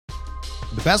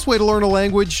The best way to learn a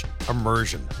language?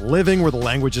 Immersion. Living where the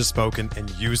language is spoken and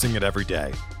using it every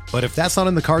day. But if that's not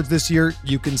in the cards this year,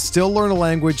 you can still learn a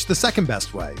language the second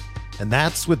best way, and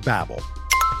that's with Babbel.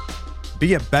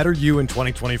 Be a better you in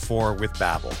 2024 with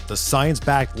Babbel, the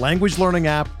science-backed language learning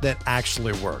app that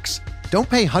actually works. Don't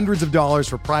pay hundreds of dollars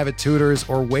for private tutors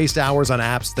or waste hours on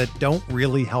apps that don't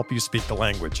really help you speak the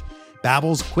language.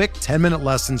 Babbel's quick 10-minute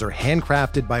lessons are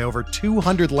handcrafted by over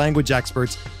 200 language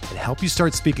experts and help you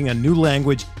start speaking a new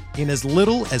language in as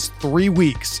little as 3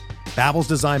 weeks. Babbel's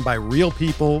designed by real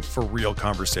people for real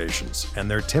conversations,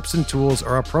 and their tips and tools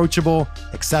are approachable,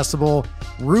 accessible,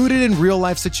 rooted in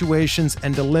real-life situations,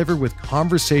 and delivered with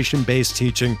conversation-based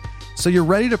teaching, so you're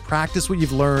ready to practice what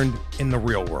you've learned in the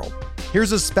real world.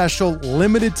 Here's a special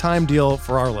limited-time deal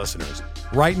for our listeners.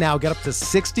 Right now, get up to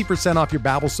 60% off your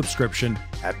Babbel subscription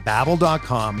at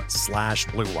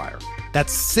babbel.com/Blue Wire.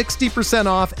 That's 60%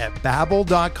 off at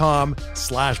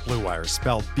babbel.com/Blue Wire,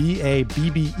 spelled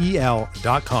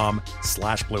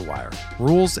BABBEL.com/Blue Wire.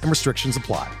 Rules and restrictions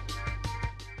apply.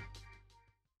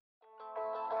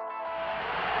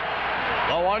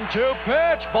 The 1-2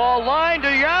 pitch, ball lined to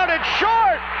Yount, it's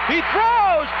short, he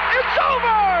throws, it's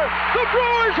over! The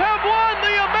Brewers have won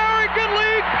the American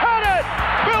League pennant!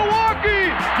 Milwaukee,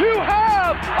 you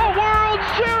have a World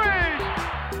Series!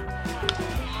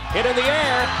 Hit in the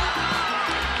air,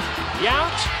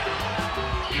 Yount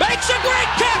makes a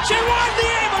great catch, and Juan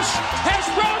Nieves has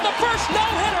thrown the first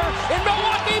no-hitter in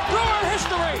Milwaukee Brewer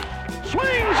history!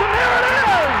 Swings, and there it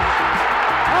is!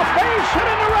 A base hit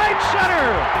in the right center!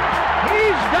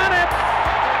 He's done it!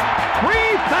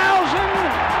 3,000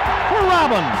 for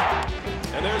Robin.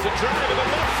 And there's a drive to the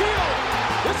left field.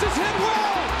 This is hit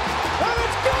well. And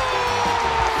it's gone!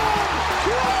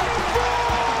 Robin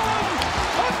Braun!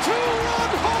 A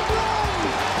two-run home run!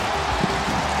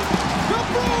 The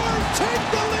Brewers take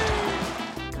the lead!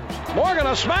 Morgan,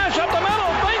 a smash up the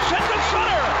middle. Base hit to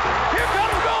center. Here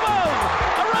comes Gomez.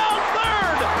 Around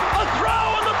third. A throw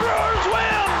and the Brewers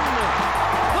win.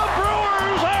 The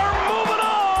Brewers are moving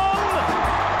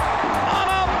on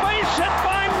a base hit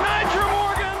by Nyjer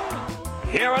Morgan.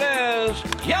 Here it is.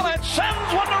 Yelich sends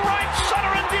one to right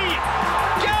center and deep.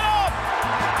 Get up.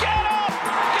 Get up.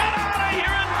 Get out of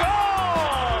here and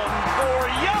gone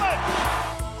for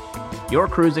Yelich. You're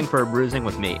cruising for a bruising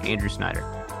with me, Andrew Snyder.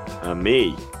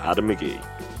 Me, Adam McGee.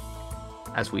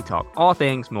 As we talk all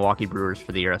things Milwaukee Brewers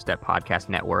for the Eurostep Podcast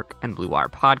Network and Blue Wire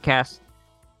Podcast.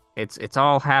 It's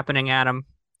all happening, Adam.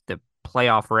 The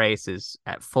playoff race is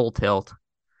at full tilt.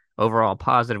 Overall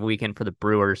positive weekend for the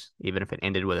Brewers, even if it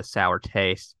ended with a sour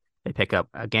taste. They pick up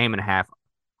a game and a half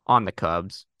on the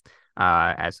Cubs,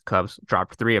 as the Cubs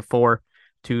dropped 3 of 4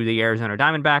 to the Arizona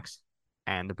Diamondbacks,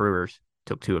 and the Brewers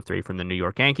took 2 of 3 from the New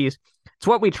York Yankees. It's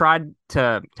what we tried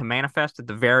to manifest at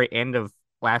the very end of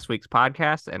last week's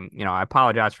podcast, and I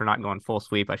apologize for not going full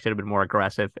sweep. I should have been more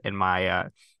aggressive in my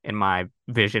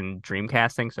vision dream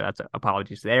casting, so that's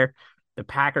apologies there. The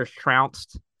Packers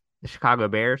trounced the Chicago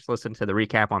Bears. Listen to the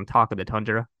recap on Talk of the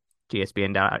Tundra,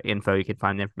 GSBN.info. You can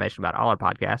find the information about all our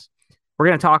podcasts. We're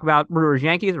going to talk about Brewers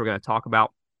Yankees. We're going to talk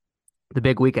about the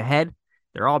big week ahead.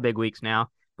 They're all big weeks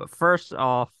now. But first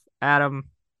off, Adam,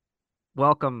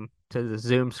 welcome to the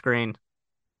Zoom screen.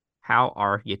 How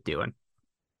are you doing?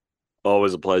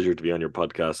 Always a pleasure to be on your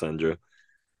podcast, Andrew.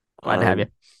 Glad to have you.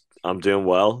 I'm doing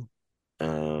well.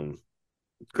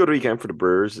 Good weekend for the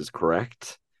Brewers is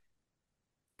correct.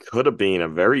 Could have been a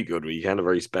very good weekend, a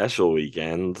very special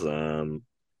weekend.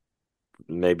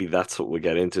 Maybe that's what we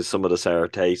get into. Some of the sour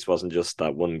taste wasn't just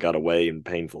that one got away in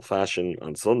painful fashion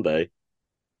on Sunday,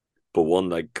 but one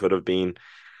that could have been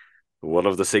one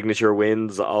of the signature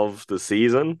wins of the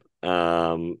season.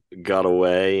 Got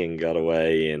away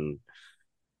in,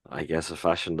 I guess, a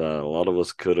fashion that a lot of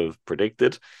us could have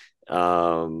predicted.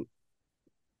 But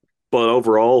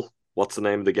overall, what's the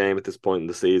name of the game at this point in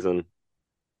the season?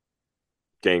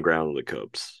 Game ground of the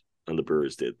Cubs, and the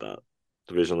Brewers did that.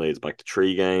 Division leads back to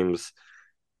 3 games.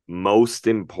 Most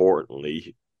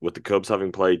importantly, with the Cubs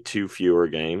having played 2 fewer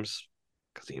games,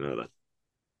 because that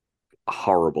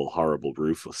horrible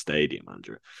roofless stadium,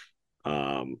 Andrew.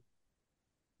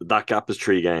 That gap is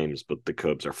 3 games, but the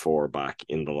Cubs are 4 back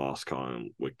in the loss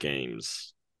column with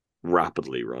games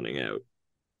rapidly running out.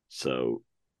 So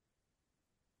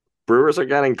Brewers are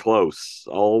getting close.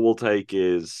 All we'll take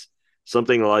is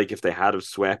something like if they had have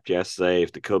swept yesterday,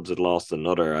 if the Cubs had lost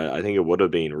another, I think it would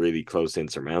have been really close,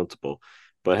 insurmountable.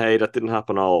 But hey, that didn't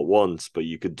happen all at once, but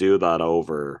you could do that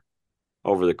over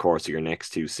the course of your next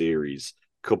 2 series.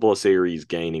 Couple of series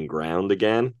gaining ground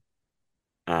again.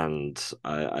 And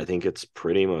I think it's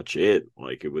pretty much it.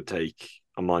 Like, it would take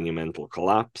a monumental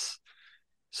collapse.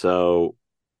 So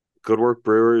Good work,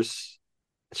 Brewers.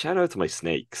 Shout out to my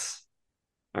Snakes.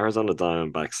 Arizona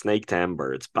Diamondbacks, Snake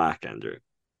Timber. It's back, Andrew.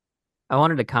 I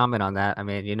wanted to comment on that. I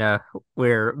mean,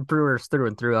 we're Brewers through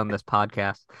and through on this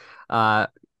podcast. Uh,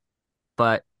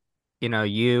 but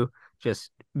you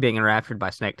just being enraptured by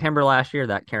Snake Timber last year,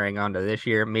 that carrying on to this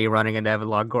year, me running into Evan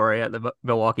Longoria at the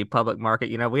Milwaukee public market.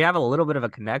 We have a little bit of a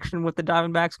connection with the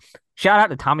Diamondbacks. Shout out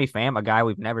to Tommy Pham, a guy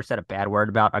we've never said a bad word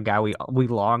about, a guy we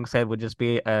long said would just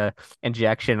be a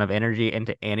injection of energy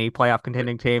into any playoff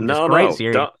contending team. Just No, great no,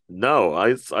 series. don't, no.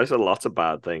 I said lots of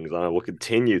bad things, and I will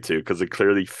continue to because it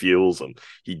clearly fuels him.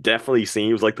 He definitely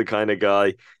seems like the kind of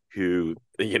guy who,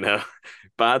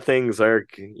 bad things are,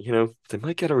 they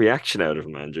might get a reaction out of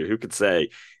him, Andrew. Who could say?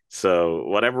 So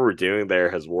whatever we're doing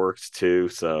there has worked too.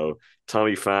 So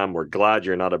Tommy Pham, we're glad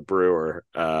you're not a Brewer.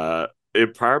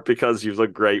 In part because you've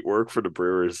done great work for the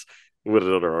Brewers with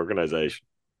another organization.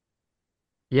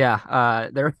 Yeah,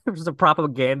 there was a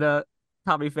propaganda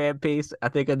Tommy Pham piece, I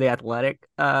think, in the Athletic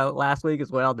last week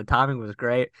as well. The timing was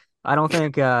great. I don't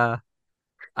think I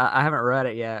haven't read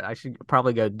it yet. I should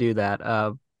probably go do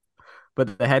that.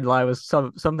 But the headline was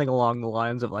something along the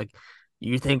lines of like,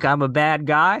 "You think I'm a bad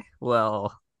guy?"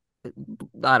 Well,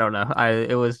 I don't know.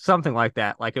 It was something like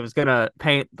that. Like it was gonna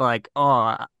paint like,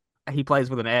 oh, he plays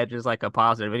with an edge is like a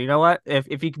positive. And you know what?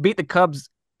 If you can beat the Cubs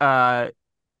at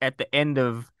the end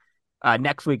of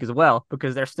next week as well,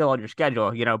 because they're still on your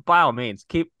schedule, by all means,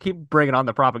 keep bringing on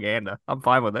the propaganda. I'm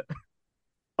fine with it.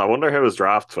 I wonder how his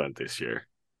draft went this year.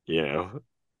 You know,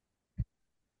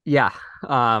 Yeah.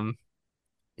 Um,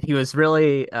 he was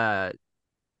really I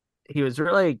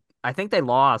think they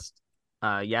lost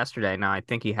yesterday. Now I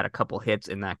think he had a couple hits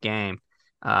in that game.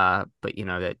 But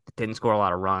that didn't score a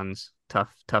lot of runs.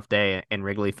 Tough day in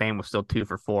Wrigley. Fame was still 2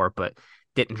 for 4, but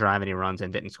didn't drive any runs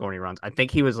and didn't score any runs. I think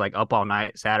he was like up all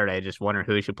night Saturday just wondering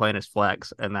who he should play in his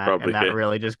flex, and that probably and that it.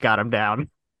 really just got him down.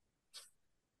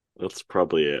 That's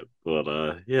probably it.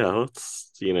 But yeah,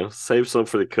 let's save some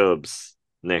for the Cubs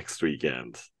next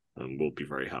weekend, and we'll be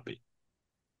very happy.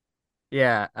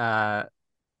 Yeah,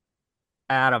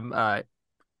 Adam,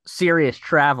 serious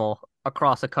travel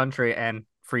across the country and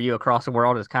for you across the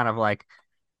world is kind of like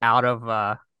out of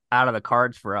uh out of the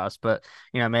cards for us. But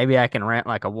maybe I can rent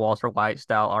like a Walter White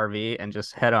style RV and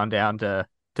just head on down to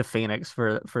Phoenix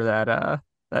for that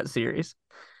series.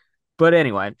 But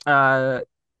anyway,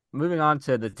 moving on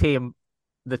to the team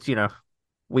that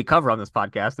we cover on this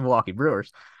podcast, the Milwaukee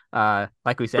Brewers.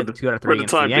 Like we For said, the 2 out of 3 for the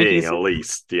against the time being, Yankees. at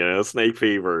least, snake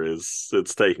fever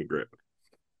it's taking grip.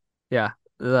 Yeah.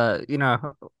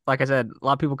 Like I said, a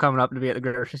lot of people coming up to me at the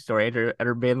grocery store, Andrew, and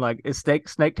are being like, "Is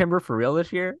snake timber for real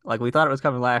this year? Like we thought it was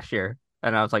coming last year."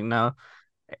 And I was like, "No,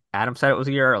 Adam said it was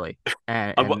a year early,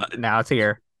 and I, and now it's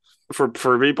here."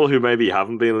 for people who maybe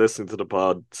haven't been listening to the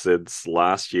pod since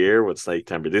last year with Snake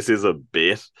Temper, this is a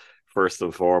bit. First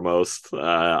and foremost,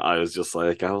 I was just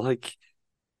like, I like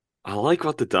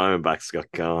what the Diamondbacks got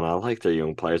going. I like their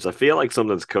young players. I feel like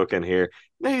something's cooking here.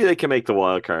 Maybe they can make the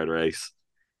wild card race.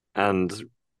 And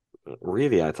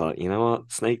really, I thought, you know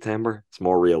what, Snake Timber, it's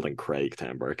more real than Craig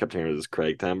Timber. I kept hearing this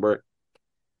Craig Timber.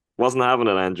 Wasn't having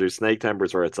it, Andrew. Snake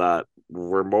Timber's where it's at.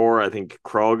 We're more, I think,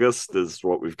 Krogust is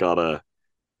what we gotta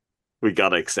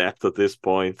accept at this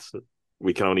point.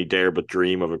 We can only dare but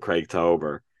dream of a Craig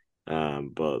Tober.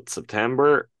 But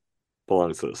September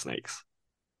belongs to the Snakes.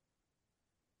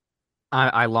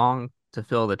 I long to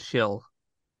feel the chill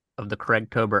of the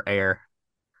Craigtober air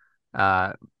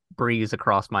uh breeze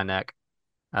across my neck.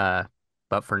 Uh,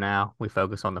 but for now, we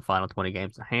focus on the final 20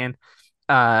 games at hand.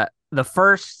 The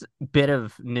first bit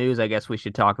of news I guess we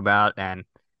should talk about, and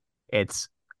it's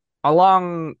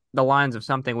along the lines of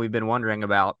something we've been wondering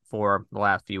about for the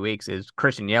last few weeks, is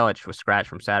Christian Yelich was scratched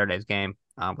from Saturday's game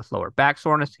with lower back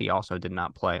soreness. He also did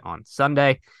not play on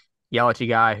Sunday. Yelich, a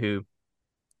guy who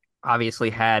obviously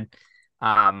had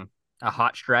a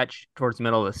hot stretch towards the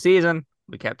middle of the season.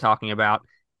 We kept talking about,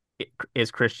 is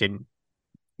Christian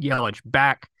Yelich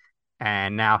back,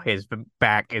 and now his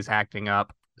back is acting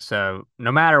up. So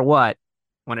no matter what,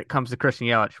 when it comes to Christian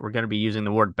Yelich, we're going to be using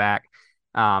the word back.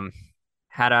 Um,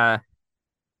 had a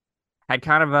had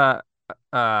kind of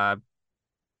uh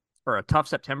for a tough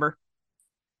September.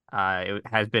 It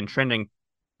has been trending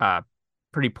uh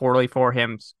pretty poorly for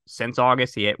him since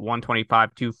August. He hit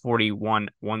 125, 241,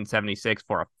 176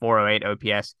 for a 408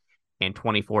 OPS in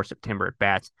 24 September at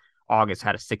bats. August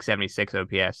had a 676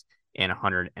 OPS in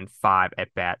 105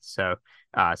 at bats. So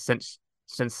since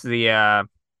the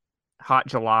hot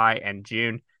July and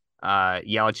June,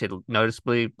 Yelich had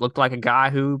noticeably looked like a guy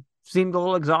who seemed a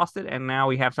little exhausted, and now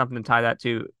we have something to tie that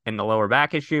to in the lower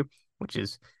back issue, which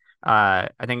is I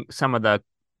think some of the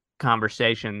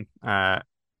conversation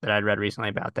that I'd read recently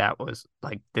about that was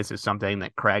like this is something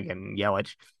that Craig and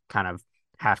Yelich kind of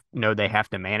they have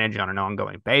to manage on an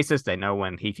ongoing basis. They know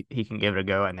when he can give it a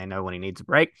go, and they know when he needs a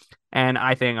break. And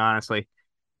I think honestly,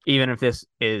 even if this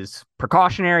is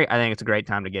precautionary, I think it's a great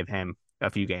time to give him a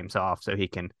few games off so he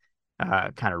can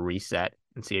kind of reset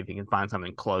and see if he can find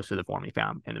something close to the form he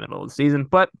found in the middle of the season.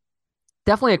 But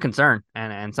definitely a concern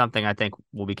and something I think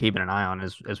we'll be keeping an eye on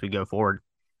as we go forward.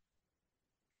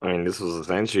 I mean, this was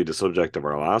essentially the subject of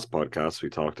our last podcast.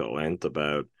 We talked at length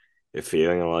about it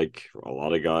feeling like a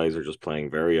lot of guys are just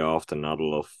playing very often, not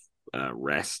enough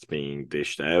rest being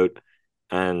dished out.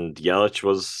 And Yelich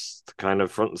was kind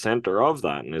of front and center of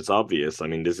that. And it's obvious. I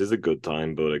mean, this is a good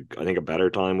time, but I think a better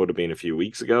time would have been a few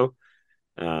weeks ago.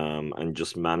 And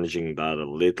just managing that a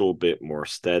little bit more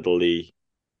steadily.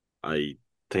 I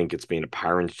think it's been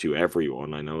apparent to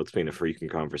everyone. I know it's been a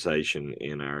frequent conversation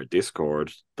in our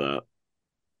Discord that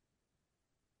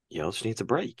Yelich needs a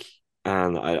break.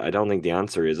 And I don't think the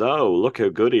answer is, oh, look how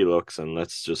good he looks, and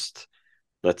let's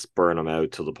burn him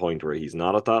out to the point where he's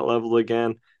not at that level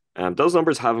again. Those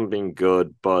numbers haven't been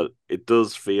good, but it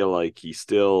does feel like he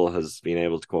still has been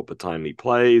able to come up with timely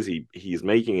plays. He's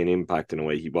making an impact in a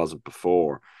way he wasn't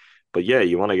before. But yeah,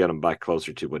 you want to get him back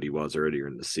closer to what he was earlier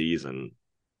in the season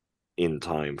in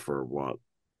time for what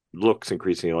looks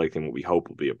increasingly like what we hope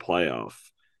will be a playoff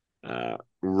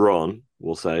run.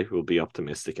 We'll say we'll be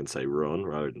optimistic and say run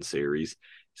rather than series.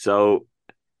 So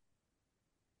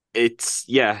it's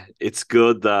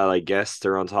good that I guess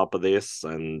they're on top of this,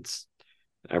 and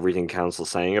everything Council's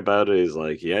saying about it is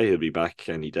like, yeah, he'll be back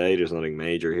any day. There's nothing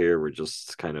major here. We're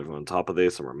just kind of on top of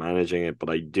this and we're managing it. But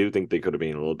I do think they could have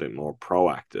been a little bit more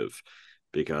proactive,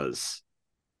 because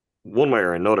one way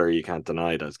or another, you can't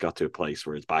deny that it's got to a place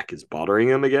where his back is bothering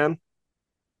him again.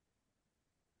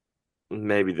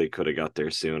 Maybe they could have got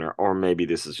there sooner, or maybe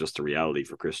this is just a reality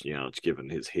for Christian Yelich, given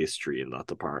his history in that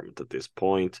department at this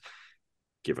point,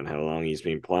 given how long he's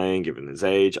been playing, given his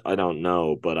age. I don't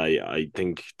know, but I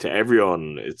think to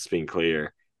everyone, it's been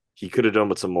clear he could have done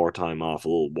with some more time off a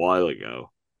little while ago.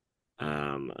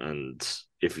 And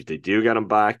if they do get him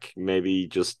back, maybe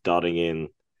just dotting in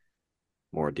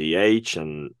more DH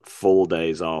and full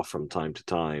days off from time to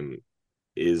time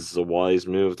is a wise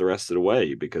move the rest of the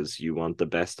way, because you want the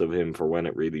best of him for when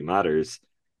it really matters.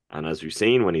 And as we've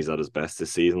seen when he's at his best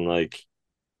this season, like,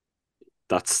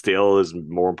 that still is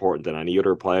more important than any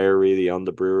other player really on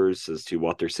the Brewers as to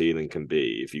what their ceiling can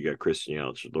be if you get Christian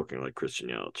Yelich looking like Christian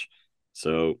Yelich.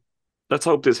 So let's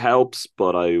hope this helps,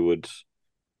 but I would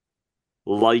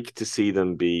like to see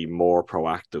them be more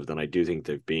proactive than I do think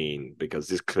they've been, because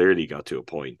this clearly got to a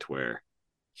point where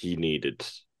he needed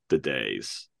the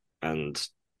days. And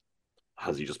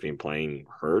has he just been playing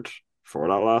hurt for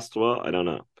that last while? I don't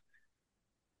know.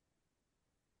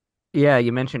 Yeah,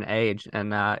 you mentioned age, and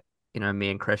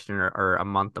me and Christian are a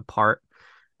month apart.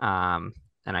 And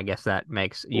I guess that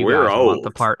makes you We're guys a month old.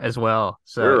 apart as well.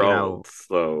 So, We're old,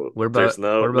 so we're both there's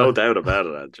no we're both doubt about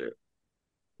it, Andrew.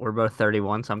 we're both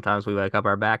 31. Sometimes we wake up,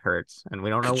 our back hurts, and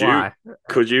we don't know Could you why.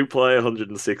 could you play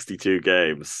 162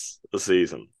 games a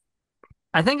season?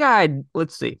 I think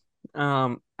let's see.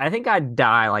 I think I'd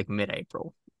die like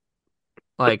mid-April.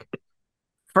 Like,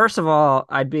 first of all,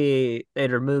 they'd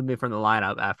remove me from the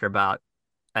lineup after about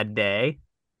a day.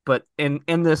 But in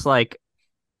this, like,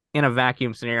 in a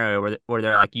vacuum scenario where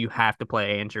they're like, you have to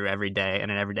play Andrew every day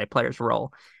in an everyday player's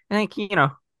role, I think,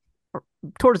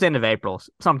 towards the end of April,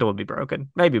 something would be broken.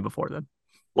 Maybe before then.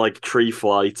 Like 3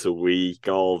 flights a week,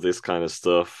 all this kind of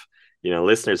stuff.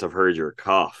 Listeners have heard your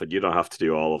cough, and you don't have to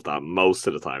do all of that most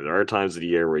of the time. There are times of the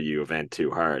year where you event too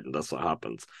hard, and that's what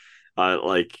happens.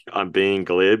 I'm being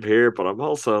glib here, but I'm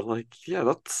also like, yeah,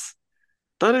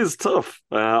 that is tough.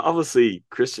 Obviously,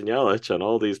 Christian Yelich and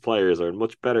all these players are in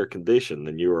much better condition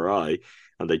than you or I,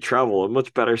 and they travel in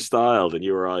much better style than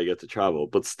you or I get to travel.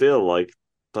 But still, like,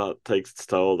 that takes its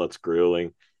toll. That's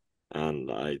grueling.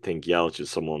 And I think Yelich is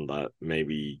someone that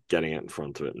maybe getting out in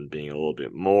front of it and being a little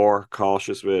bit more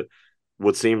cautious with it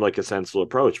would seem like a sensible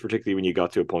approach, particularly when you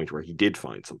got to a point where he did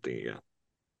find something again.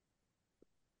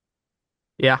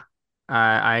 Yeah,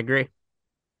 I agree.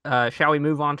 Shall we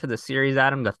move on to the series,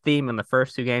 Adam? The theme in the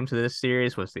first two games of this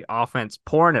series was the offense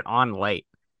pouring it on late.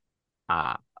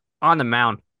 On the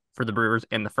mound for the Brewers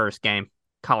in the first game,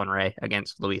 Colin Ray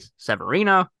against Luis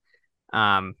Severino.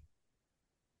 In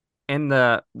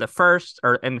the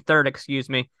third, excuse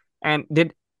me. And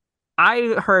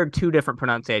I heard two different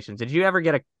pronunciations. Did you ever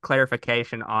get a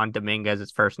clarification on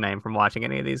Dominguez's first name from watching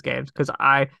any of these games? Because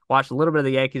I watched a little bit of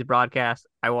the Yankees broadcast,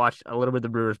 I watched a little bit of the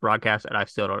Brewers broadcast, and I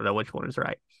still don't know which one is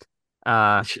right.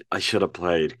 I should have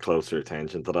paid closer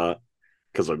attention to that.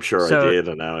 Because I'm sure I So did,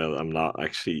 and now I'm not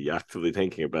actually actively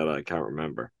thinking about it. I can't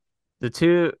remember. the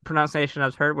two pronunciations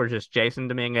I've heard were just Jason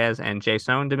Dominguez and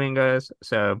Jason Dominguez.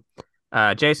 So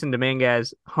Jason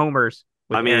Dominguez homers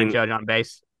I with Aaron mean, Judge on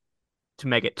base to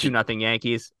make it 2-0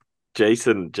 Yankees.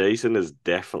 Jason is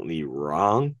definitely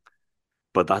wrong,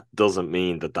 but that doesn't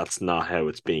mean that that's not how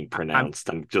it's being I'm pronounced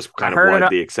and just I kind of heard it.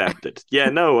 widely accepted. Yeah,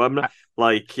 no, I'm not I,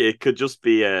 like it could just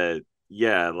be a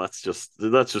yeah, let's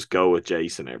just go with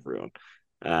Jason, everyone.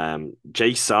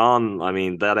 Jason, I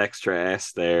mean that extra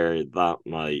S there, that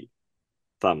might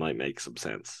make some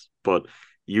sense. But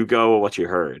you go with what you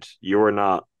heard. You were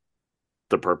not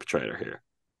the perpetrator here.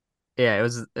 yeah, it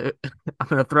was. I'm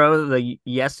gonna throw the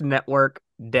Yes Network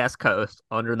desk host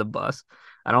under the bus.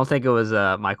 I don't think it was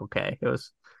Michael K. It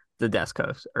was the desk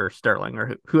host or Sterling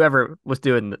or whoever was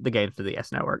doing the games for the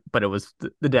Yes Network, but it was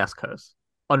the desk host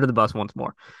under the bus once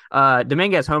more.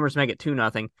 Dominguez homers make it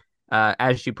 2-0,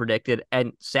 as you predicted,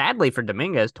 and sadly for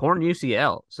Dominguez, torn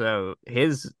UCL, so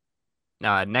his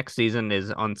next season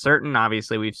is uncertain.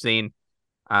 Obviously, we've seen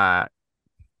uh,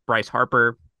 Bryce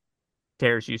Harper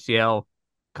tears UCL,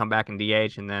 come back in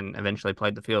DH, and then eventually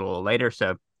played the field a little later.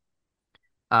 So,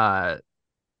 uh,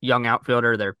 young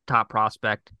outfielder, their top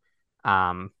prospect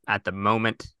at the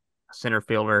moment, center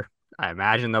fielder. I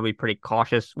imagine they'll be pretty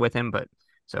cautious with him, but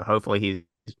so hopefully he's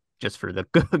just for the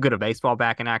good of baseball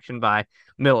back in action by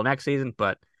middle of next season.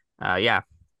 But yeah,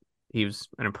 he was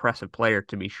an impressive player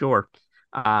to be sure.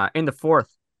 In the fourth,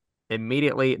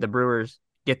 immediately the Brewers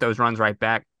get those runs right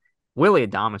back. Willie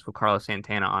Adames with Carlos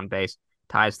Santana on base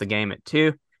ties the game at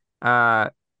 2. Uh,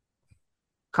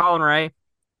 Colin Ray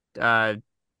uh,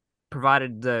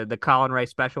 provided the Colin Ray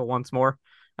special once more.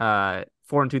 4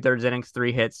 2/3 innings,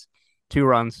 3 hits, 2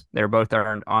 runs. They were both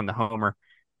earned on the homer.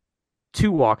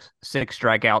 2 walks, 6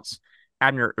 strikeouts.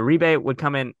 Abner Uribe would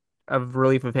come in of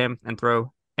relief of him and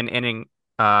throw an inning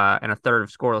and a third of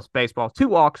scoreless baseball. 2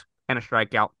 walks and a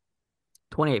strikeout.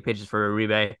 28 pitches for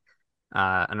Uribe.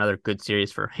 Another good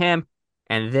series for him.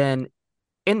 And then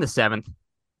in the seventh,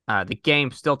 the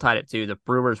game still tied at 2. The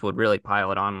Brewers would really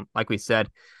pile it on, like we said.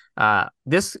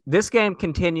 This game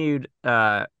continued,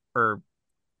 or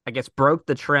I guess broke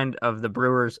the trend of the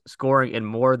Brewers scoring in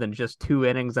more than just 2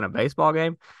 innings in a baseball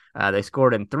game. They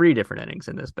scored in 3 different innings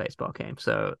in this baseball game.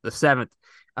 So the seventh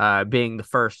being the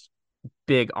first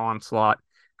big onslaught,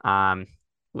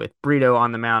 with Brito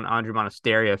on the mound. Andrew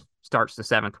Monasterio starts the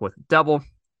seventh with a double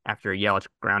after a Yelich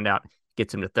ground out.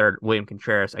 Gets him to third. William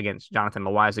Contreras against Jonathan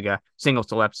Loaizaga singles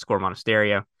to left to score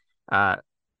Monasterio.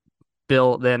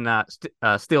 Bill then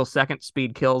steals second.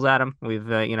 Speed kills Adam. We've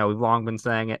long been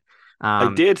saying it.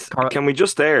 I did. Carl- Can we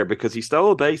just there because he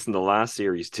stole a base in the last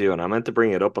series too, and I meant to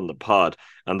bring it up on the pod.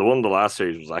 And the one in the last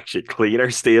series was actually cleaner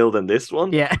steal than this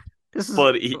one. yeah, this is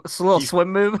But it's a little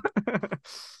swim move.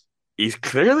 he's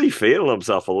clearly feeling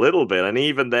himself a little bit, and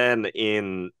even then,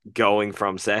 in going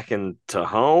from second to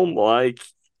home, like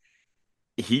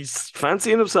he's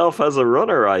fancying himself as a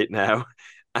runner right now,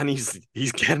 and he's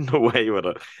getting away with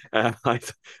it.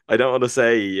 I don't want to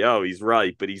say he's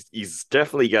right, but he's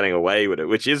definitely getting away with it,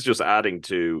 which is just adding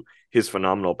to his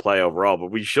phenomenal play overall.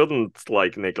 But we shouldn't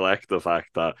like neglect the fact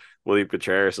that William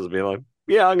Contreras has been like,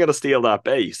 yeah, I'm going to steal that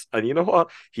base, and you know what?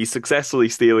 He's successfully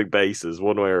stealing bases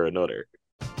one way or another.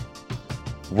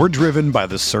 We're driven by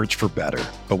the search for better,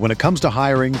 but when it comes to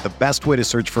hiring, the best way to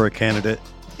search for a candidate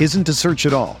isn't to search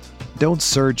at all. Don't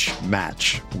search,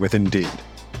 match with Indeed.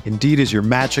 Indeed is your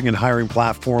matching and hiring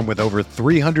platform with over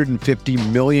 350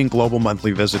 million global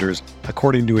monthly visitors,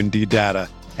 according to Indeed data,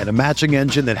 and a matching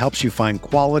engine that helps you find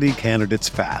quality candidates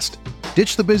fast.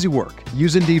 Ditch the busy work.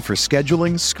 Use Indeed for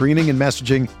scheduling, screening, and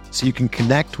messaging so you can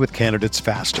connect with candidates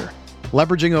faster.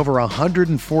 Leveraging over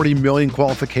 140 million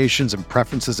qualifications and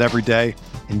preferences every day,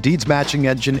 Indeed's matching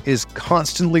engine is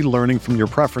constantly learning from your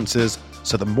preferences,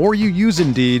 so the more you use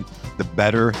Indeed, the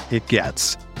better it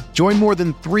gets. Join more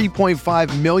than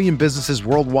 3.5 million businesses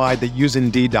worldwide that use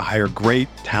Indeed to hire great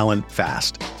talent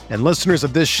fast. And listeners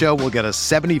of this show will get a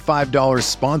 $75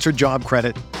 sponsored job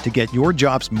credit to get your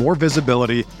jobs more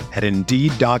visibility at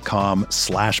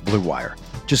Indeed.com/Blue Wire.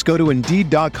 Just go to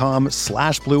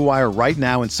Indeed.com/Blue Wire right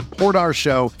now and support our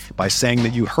show by saying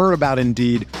that you heard about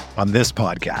Indeed on this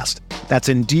podcast. That's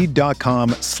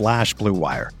Indeed.com/Blue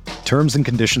Wire. Terms and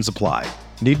conditions apply.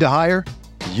 Need to hire?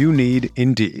 You need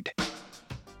Indeed.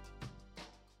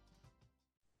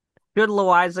 Should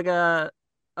Loaizaga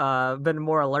been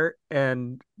more alert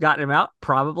and gotten him out?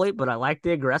 Probably, but I like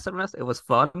the aggressiveness. It was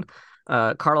fun.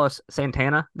 Carlos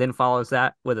Santana then follows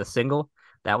that with a single.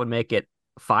 That would make it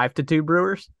 5-2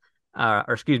 Brewers, or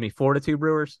excuse me, 4-2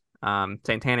 Brewers.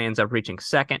 Santana ends up reaching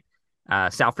second.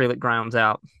 Sal Frelick grounds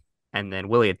out. And then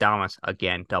Willie Adames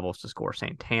again doubles to score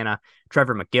Santana.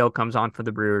 Trevor McGill comes on for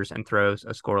the Brewers and throws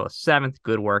a scoreless seventh.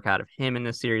 Good work out of him in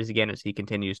this series again as he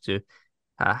continues to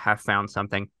have found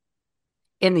something.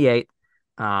 In the eighth,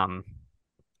 Mark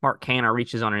Canha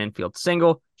reaches on an infield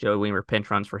single. Joey Wiemer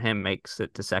pinch runs for him, makes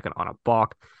it to second on a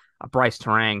balk. Bryce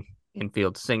Terang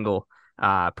infield single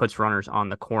puts runners on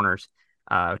the corners.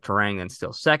 Terang then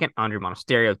still second. Andre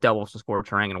Monasterio doubles to score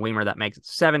Terang and Wiemer. That makes it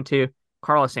 7-2.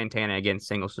 Carlos Santana again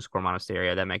singles to score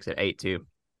Monasterio. That makes it 8-2.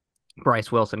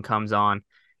 Bryce Wilson comes on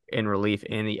in relief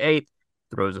in the eighth,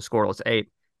 throws a scoreless eighth.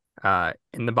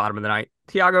 In the bottom of the ninth,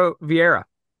 Thiago Vieira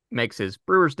makes his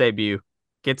Brewers debut,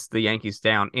 gets the Yankees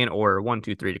down in order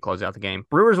 1-2-3 to close out the game.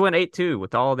 Brewers win 8-2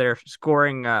 with all their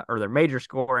scoring or their major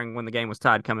scoring when the game was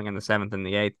tied coming in the seventh and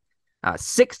the eighth.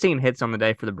 16 hits on the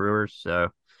day for the Brewers. So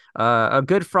a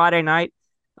good Friday night.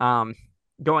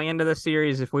 Going into the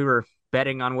series, if we were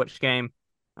betting on which game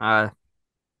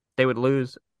they would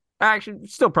lose, actually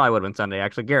still probably would have been Sunday.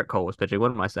 Actually, Garrett Cole was pitching.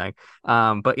 What am I saying?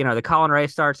 But the Colin Ray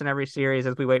starts in every series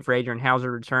as we wait for Adrian Hauser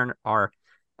to return are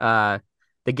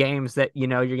the games that you're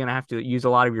going to have to use a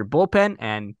lot of your bullpen,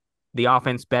 and the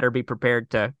offense better be prepared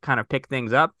to kind of pick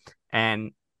things up.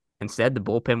 And instead, the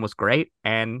bullpen was great,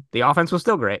 and the offense was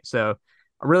still great. So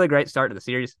a really great start to the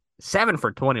series. 7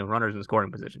 for 20 runners in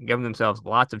scoring position, giving themselves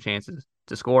lots of chances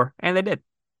to score, and they did.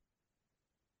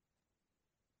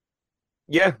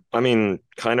 Yeah, I mean,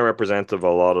 kind of representative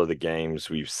of a lot of the games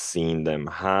we've seen them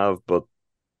have, but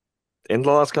in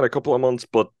the last kind of couple of months,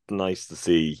 but nice to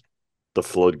see the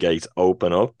floodgates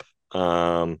open up.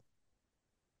 Kind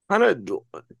of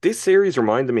this series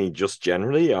reminded me just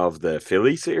generally of the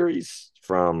Philly series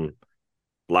from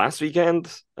last weekend.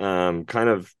 Kind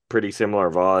of pretty similar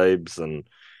vibes and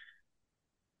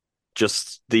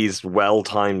just these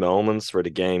well-timed moments where the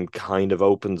game kind of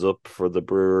opens up for the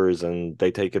Brewers and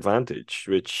they take advantage,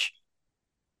 which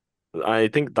I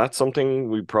think that's something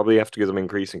we probably have to give them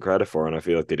increasing credit for. And I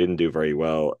feel like they didn't do very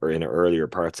well or in earlier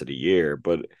parts of the year.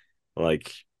 But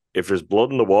like, if there's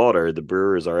blood in the water, the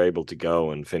Brewers are able to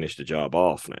go and finish the job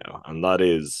off now. And that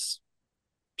is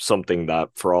something that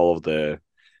for all of the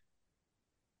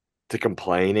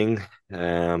complaining,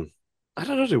 I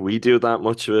don't know, do we do that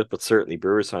much of it? But certainly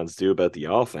Brewers fans do about the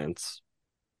offense.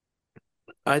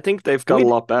 I think they've got a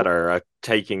lot better at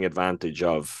taking advantage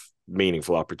of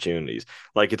meaningful opportunities.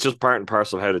 Like, it's just part and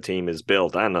parcel of how the team is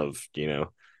built and of,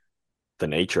 the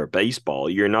nature of baseball.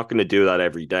 You're not going to do that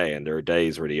every day. And there are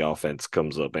days where the offense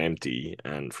comes up empty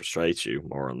and frustrates you.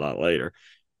 More on that later.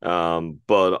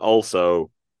 But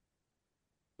also,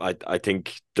 I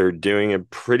think they're doing a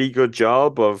pretty good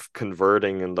job of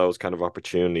converting in those kind of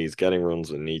opportunities, getting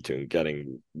runs when need to, and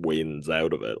getting wins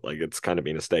out of it. Like, it's kind of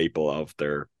been a staple of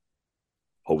their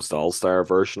post All-Star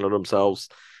version of themselves,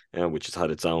 which has had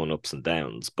its own ups and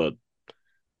downs. But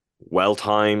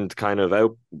well-timed kind of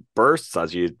outbursts,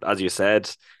 as you said,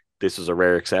 this was a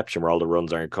rare exception where all the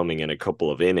runs aren't coming in a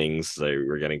couple of innings. They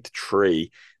were getting to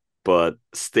 3. But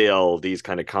still, these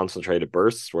kind of concentrated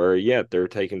bursts where, they're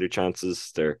taking their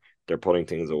chances, they're putting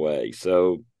things away.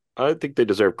 So I think they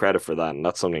deserve credit for that, and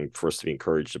that's something for us to be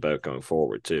encouraged about going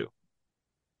forward too.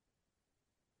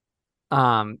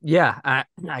 I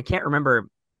can't remember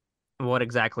what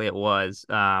exactly it was.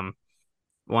 One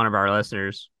of our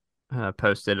listeners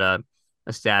posted a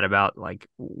stat about like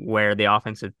where the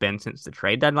offense has been since the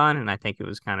trade deadline, and I think it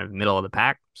was kind of middle of the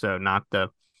pack, so not the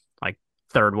like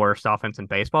third worst offense in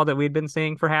baseball that we'd been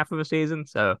seeing for half of a season.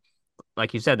 So,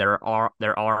 like you said, there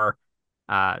are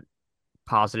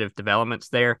positive developments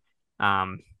there.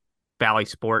 Bally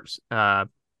Sports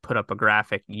put up a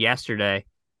graphic yesterday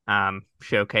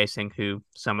showcasing who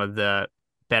some of the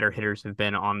better hitters have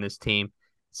been on this team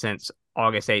since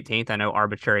August 18th. I know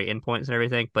arbitrary endpoints and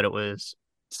everything, but it was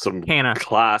some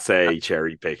class A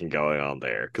cherry picking going on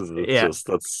there, because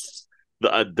it's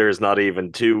there's not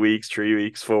even 2 weeks, 3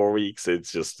 weeks, 4 weeks.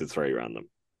 It's very random.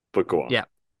 But go on. Yeah,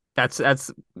 that's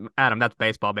Adam. That's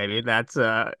baseball, baby. That's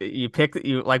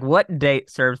you like what date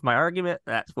serves my argument.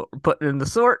 That's what we're putting in the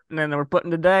sort, and then we're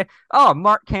putting today. Oh,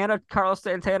 Mark Canha, Carlos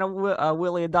Santana,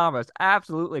 Willie Adames,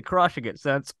 absolutely crushing it.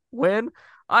 Since when?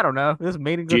 I don't know. This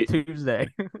meeting's on Tuesday.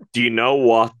 Do you know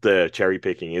what the cherry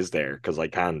picking is there? Because I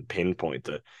can't pinpoint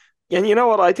it. And you know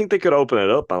what? I think they could open it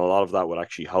up, and a lot of that would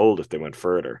actually hold if they went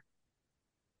further.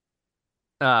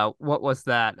 What was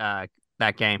that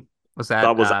game? Was that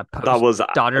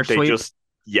Dodger sweep?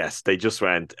 They just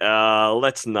went,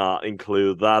 let's not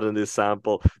include that in this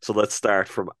sample. So let's start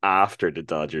from after the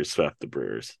Dodgers swept the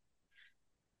Brewers.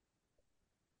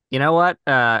 You know what?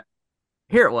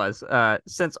 Here it was.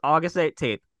 Since August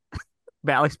 18th.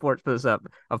 Bally Sports put this up.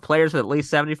 Of players with at least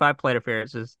 75 plate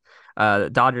appearances, the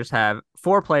Dodgers have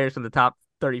 4 players in the top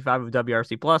 35 of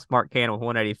WRC plus. Mark Canha with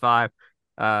 185.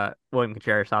 William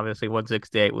Contreras, obviously,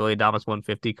 168. Willie Adames,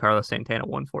 150. Carlos Santana,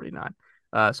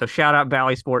 149. So shout out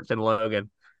Bally Sports and Logan.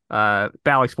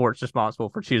 Bally Sports responsible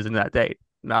for choosing that date,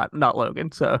 not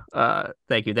Logan. So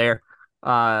thank you there.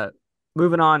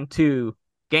 Moving on to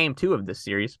game 2 of this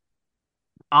series.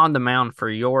 On the mound for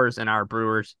yours and our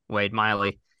Brewers, Wade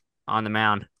Miley. On the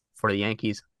mound for the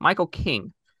Yankees, Michael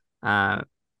King.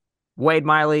 Wade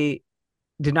Miley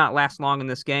did not last long in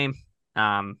this game.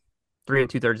 3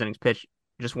 2/3 innings pitched,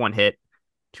 just 1 hit,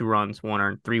 2 runs, 1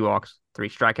 earned, 3 walks, 3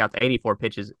 strikeouts, 84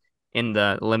 pitches in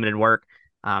the limited work.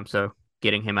 So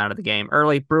getting him out of the game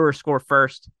early. Brewers score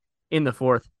first in the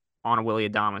 4th on a Willie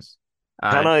Adames.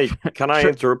 Can I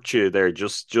interrupt you there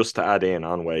just to add in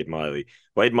on Wade Miley?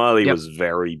 Wade Miley Yep. was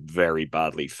very, very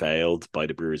badly failed by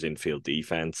the Brewers infield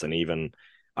defense, and even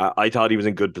I thought he was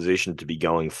in good position to be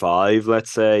going 5,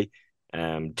 let's say.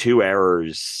 2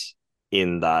 errors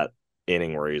in that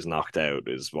inning where he was knocked out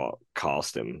is what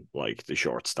cost him like the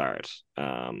short start.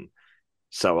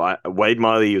 So Wade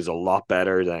Miley is a lot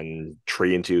better than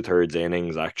 3 2/3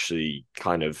 innings actually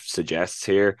kind of suggests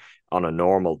here. On a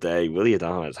normal day, Willie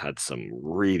Adames had some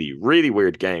really, really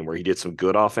weird game where he did some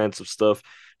good offensive stuff,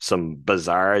 some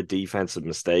bizarre defensive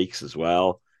mistakes as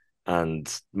well. And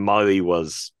Miley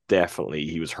was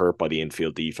he was hurt by the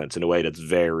infield defense in a way that's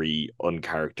very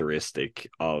uncharacteristic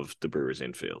of the Brewers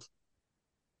infield.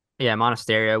 Yeah,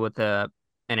 Monasterio with an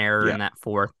error in that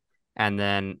 4th. And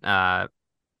then the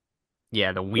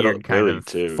weird kind of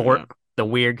the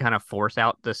weird kind of force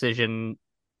out decision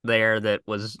there that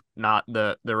was not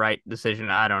the right decision.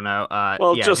 I don't know.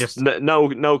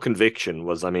 No conviction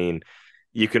was. I mean,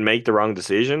 you can make the wrong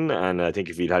decision, and I think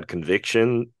if he'd had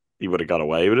conviction, he would have got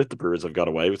away with it. The Brewers have got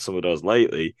away with some of those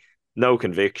lately. No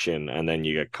conviction, and then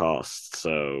you get cost.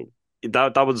 So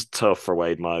that was tough for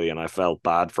Wade Miley, and I felt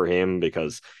bad for him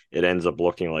because it ends up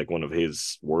looking like one of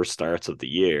his worst starts of the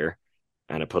year,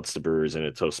 and it puts the Brewers in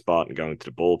a tough spot and going to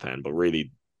the bullpen. But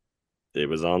really, it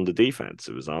was on the defense.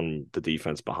 It was on the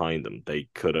defense behind them. They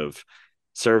could have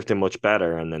served him much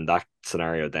better. And then that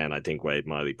scenario, then I think Wade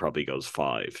Miley probably goes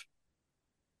 5.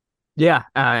 Yeah,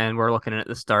 and we're looking at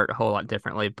the start a whole lot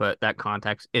differently, but that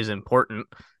context is important.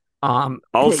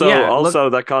 Also,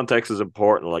 that context is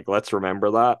important. Like, let's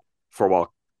remember that for what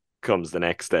comes the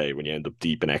next day when you end up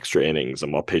deep in extra innings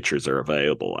and what pitchers are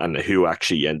available and who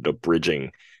actually end up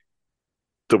bridging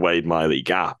the Wade Miley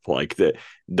gap. Like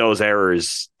those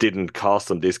errors didn't cost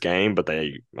them this game, but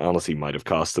they honestly might have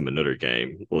cost them another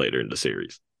game later in the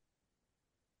series.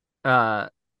 The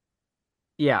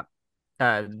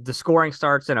scoring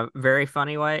starts in a very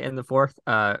funny way in the 4th.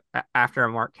 After a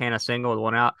Mark Canha single with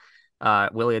 1 out,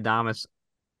 Willie Adames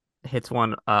hits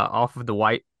one off of the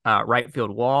right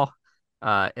field wall.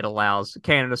 It allows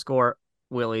Canha to score.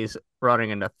 Willie's running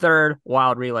into 3rd.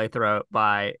 Wild relay throw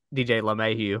by DJ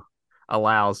LeMahieu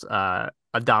allows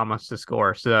Adames to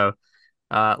score. So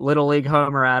little league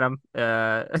homer, Adam.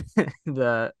 I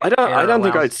don't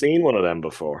think I'd seen one of them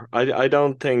before. I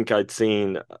don't think I'd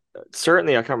seen.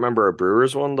 Certainly, I can't remember a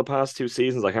Brewers one the past 2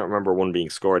 seasons. I can't remember one being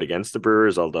scored against the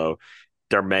Brewers, although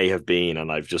there may have been,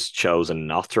 and I've just chosen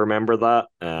not to remember that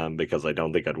because I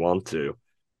don't think I'd want to.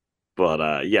 But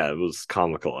it was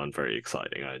comical and very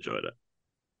exciting. I enjoyed it.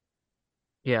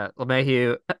 Yeah,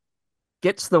 LeMahieu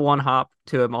gets the 1 hop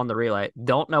to him on the relay.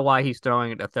 Don't know why he's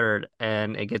throwing it to 3rd,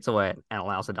 and it gets away and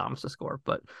allows Adames to score.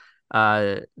 But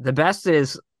the best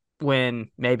is when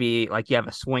maybe like you have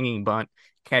a swinging bunt,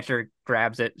 catcher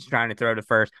grabs it, is trying to throw to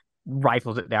 1st,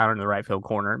 rifles it down in the right field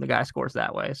corner, and the guy scores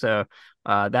that way. So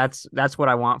that's what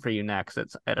I want for you next.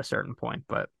 It's at a certain point,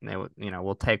 but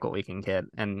we'll take what we can get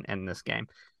in this game.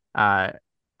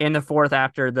 In the 4th,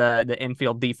 after the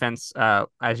infield defense,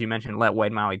 as you mentioned, let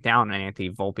Wade Miley down, and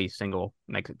Anthony Volpe single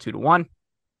makes it 2-1.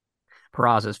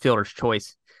 Peraza's fielder's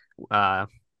choice,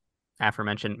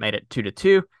 aforementioned, made it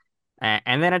 2-2.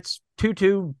 And then it's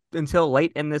 2-2 until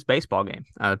late in this baseball game.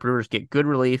 The Brewers get good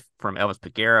relief from Elvis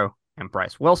Peguero and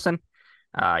Bryce Wilson.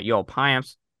 Yoel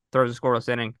Payamps throws a scoreless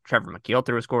inning. Trevor McKeel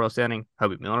threw a scoreless inning.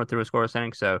 Hobie Milner threw a scoreless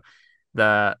inning. So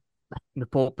the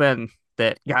bullpen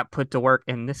that got put to work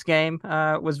in this game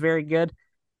was very good.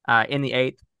 In the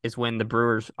 8th is when the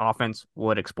Brewers offense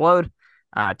would explode.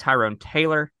 Tyrone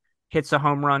Taylor hits a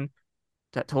home run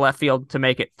to left field to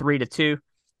make it 3-2.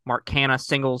 Mark Canha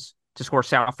singles to score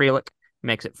Sal Frelick,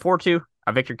 makes it 4-2.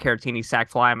 A Victor Caratini sac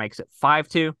fly makes it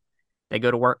 5-2. They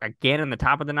go to work again in the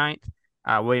top of the 9th.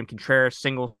 William Contreras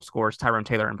single scores Tyrone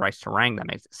Taylor and Bryce Terang. That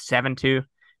makes it 7-2.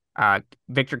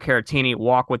 Victor Caratini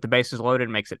walk with the bases loaded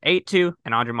makes it 8-2,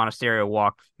 and Andre Monasterio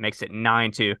walk makes it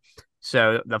 9-2.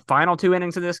 So the final 2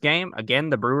 innings of this game, again,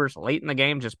 the Brewers late in the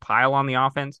game just pile on the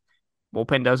offense.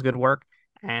 Bullpen does good work,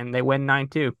 and they win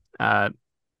 9-2.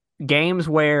 Games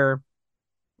where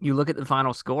you look at the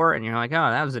final score and you're like,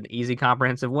 oh, that was an easy,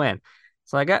 comprehensive win.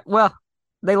 It's like, well,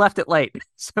 they left it late.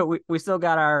 So we still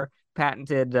got our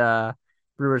patented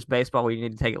Brewers baseball. We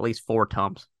need to take at least 4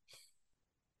 tumps.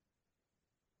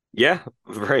 Yeah,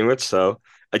 very much so.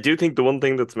 I do think the one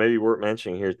thing that's maybe worth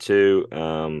mentioning here too,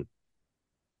 the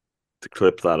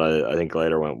clip that I think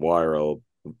later went viral,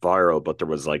 but there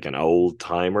was like an old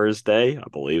timers day, I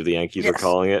believe the Yankees are Yes.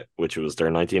 calling it, which was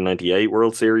their 1998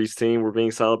 World Series team were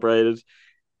being celebrated.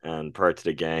 And prior to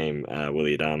the game,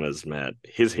 Willie Adames met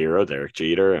his hero, Derek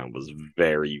Jeter, and was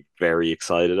very, very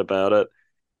excited about it.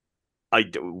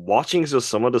 Watching just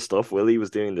some of the stuff Willie was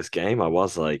doing this game, I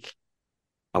was like,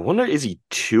 I wonder, is he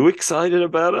too excited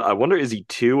about it? I wonder, is he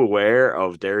too aware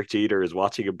of Derek Jeter is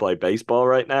watching him play baseball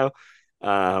right now?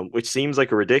 Which seems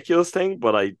like a ridiculous thing,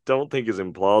 but I don't think is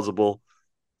implausible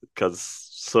because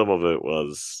some of it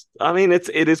was. I mean, it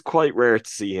is quite rare to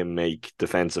see him make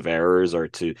defensive errors or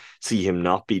to see him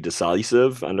not be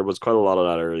decisive, and there was quite a lot of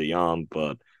that early on.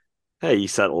 But hey, he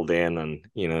settled in, and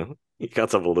he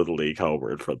got to have a little league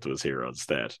homer in front of his hero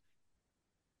instead.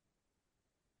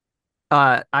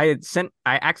 I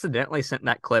accidentally sent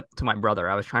that clip to my brother.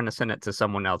 I was trying to send it to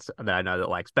someone else that I know that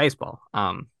likes baseball.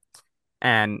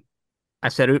 And I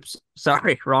said, "Oops,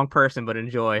 sorry, wrong person, but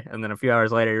enjoy." And then a few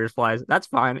hours later, he replies, "That's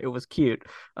fine. It was cute."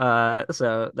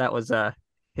 So that was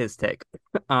his take.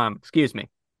 Excuse me.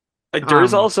 There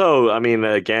is Um, also, I mean,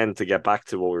 again, to get back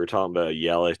to what we were talking about,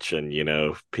 Yelich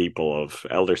and, people of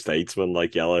elder statesmen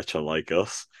like Yelich and like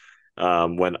us.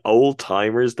 When Old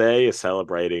Timers Day is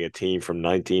celebrating a team from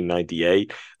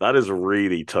 1998, that is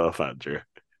really tough, Andrew.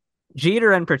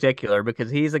 Jeter in particular, because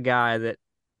he's a guy that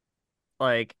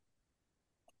like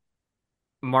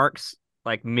marks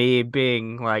like me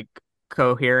being like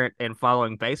coherent and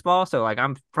following baseball. So like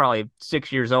I'm probably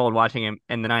 6 years old watching him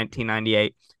in the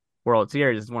 1998 World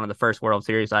Series. It's one of the first World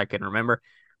Series I can remember.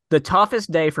 The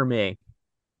toughest day for me,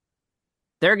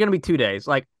 there are going to be 2 days.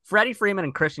 Like Freddie Freeman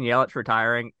and Christian Yelich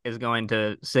retiring is going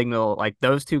to signal like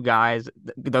those guys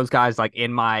like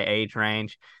in my age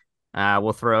range.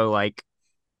 Will throw like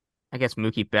I guess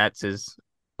Mookie Betts is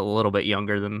a little bit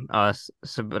younger than us,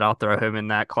 so but I'll throw him in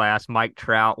that class. Mike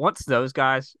Trout. Once those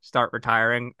guys start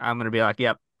retiring, I'm gonna be like,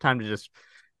 yep, time to just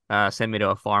send me to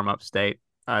a farm upstate.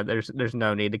 There's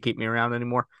no need to keep me around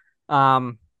anymore.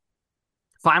 Um,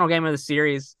 Final game of the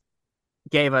series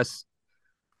gave us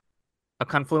a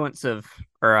confluence of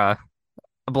or a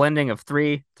blending of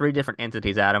three different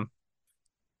entities, Adam.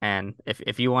 And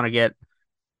if you want to get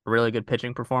a really good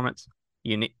pitching performance,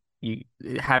 you need you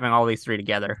having all these three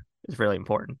together is really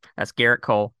important. That's Garrett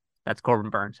Cole, that's Corbin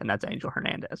Burns, and that's Angel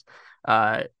Hernandez.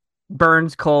 Uh,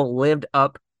 Burns Cole lived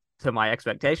up to my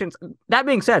expectations. That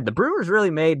being said, the Brewers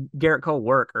really made Garrett Cole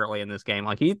work early in this game.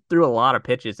 Like he threw a lot of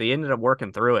pitches. He ended up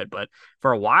working through it, but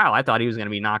for a while I thought he was going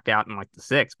to be knocked out in like the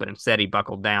sixth, but instead he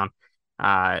buckled down.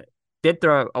 Uh, did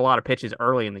throw a lot of pitches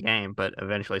early in the game, but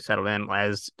eventually settled in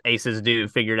as aces do.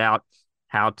 Figured out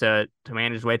how to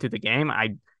manage his way through the game.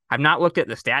 I've not looked at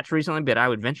the stats recently, but I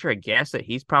would venture a guess that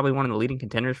he's probably one of the leading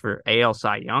contenders for AL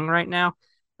Cy Young right now.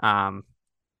 Um,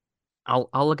 I'll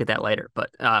look at that later.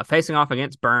 But facing off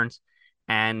against Burns,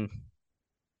 and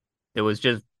it was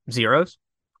just zeros.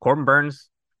 Corbin Burns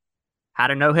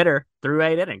had a no hitter through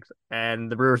 8 innings,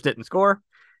 and the Brewers didn't score,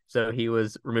 so he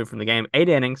was removed from the game. 8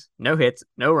 innings, no hits,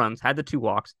 no runs, had the 2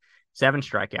 walks, 7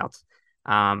 strikeouts.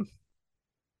 Um,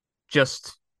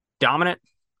 just dominant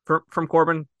from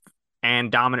Corbin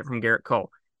and dominant from Garrett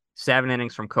Cole. 7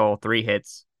 innings from Cole, 3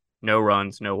 hits, no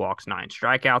runs, no walks, 9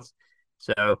 strikeouts.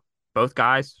 So both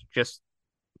guys just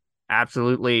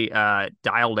absolutely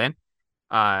dialed in.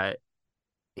 Uh,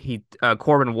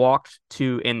 Corbin walked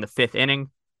 2 in the 5th inning.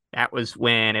 That was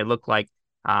when it looked like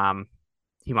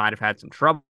he might have had some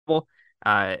trouble.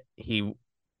 He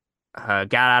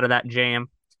got out of that jam.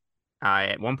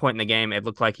 At one point in the game, it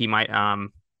looked like he might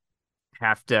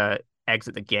have to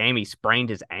exit the game. He sprained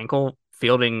his ankle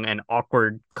fielding an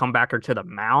awkward comebacker to the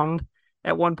mound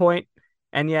at one point.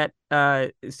 And yet,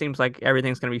 it seems like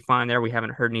everything's going to be fine there. We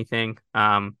haven't heard anything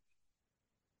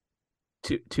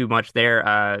too much there.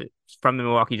 From the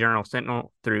Milwaukee Journal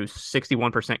Sentinel, through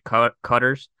 61%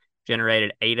 cutters,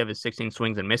 generated 8 of his 16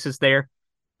 swings and misses there.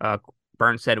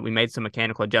 Burns said, "We made some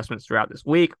mechanical adjustments throughout this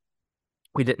week.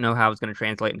 We didn't know how it was going to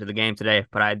translate into the game today,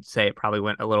 but I'd say it probably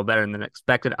went a little better than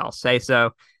expected. I'll say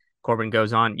so." Corbin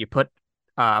goes on, "You put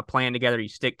a plan together. You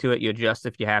stick to it. You adjust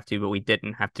if you have to, but we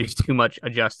didn't have to do too much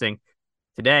adjusting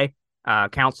today.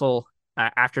 Counsell,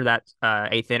 after that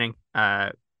eighth inning,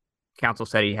 Counsell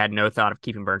said he had no thought of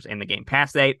keeping Burns in the game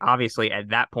past the eighth. Obviously, at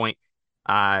that point,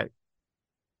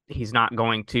 he's not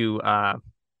going to,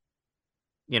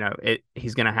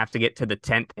 he's going to have to get to the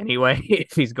 10th anyway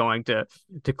if he's going to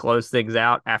close things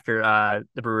out after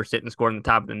the Brewers didn't score in the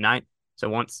top of the ninth. So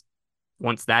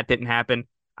once that didn't happen,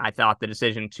 I thought the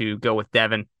decision to go with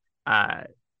Devin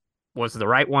was the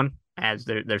right one, as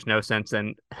there's no sense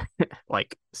in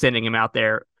like sending him out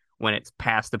there when it's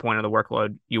past the point of the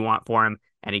workload you want for him,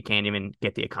 and he can't even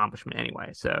get the accomplishment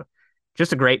anyway. So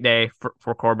just a great day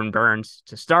for Corbin Burns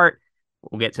to start.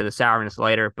 We'll get to the sourness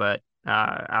later, but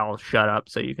I'll shut up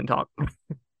so you can talk.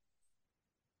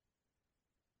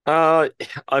 I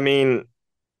mean,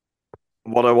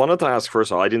 what I wanted to ask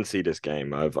first, I didn't see this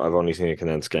game. I've only seen a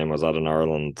condensed game. I was at an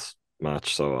Ireland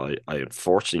match, so I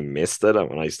unfortunately missed it. And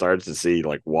when I started to see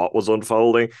like what was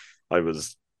unfolding, I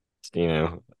was, I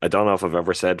don't know if I've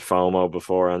ever said FOMO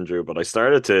before, Andrew, but I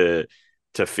started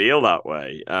to feel that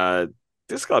way.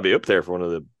 This got to be up there for one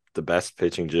of the best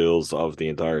pitching duels of the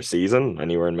entire season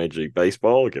anywhere in Major League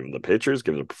Baseball, given the pitchers,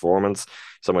 given the performance.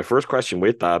 So my first question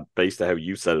with that, based on how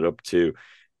you set it up too,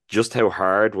 just how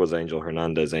hard was Angel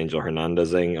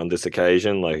Hernandezing on this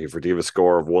occasion? Like, if we give a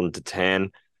score of 1 to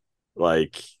 10,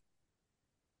 like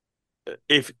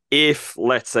if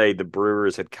let's say the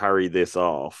Brewers had carried this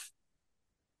off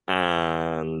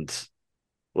and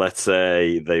let's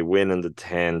say they win in the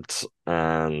 10th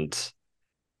and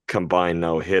combined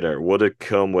no-hitter, would it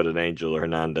come with an Angel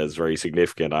Hernandez very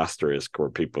significant asterisk where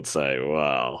people would say,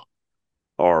 well,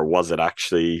 or was it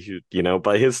actually,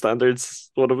 by his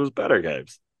standards, one of his better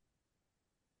games?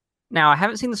 Now, I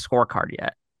haven't seen the scorecard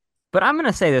yet, but I'm going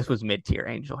to say this was mid-tier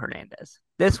Angel Hernandez.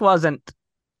 This wasn't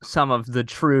some of the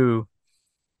true,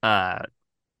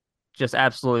 just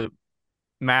absolute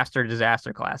master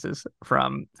disaster classes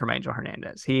from Angel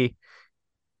Hernandez. He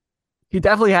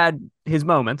definitely had his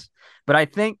moments, but I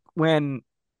think when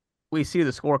we see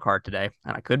the scorecard today,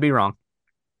 and I could be wrong,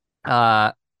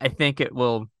 I think it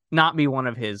will not be one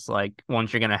of his like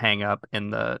ones you're going to hang up in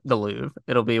the Louvre.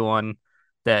 It'll be one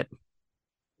that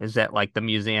is at like the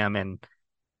museum in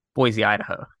Boise,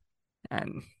 Idaho,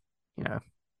 and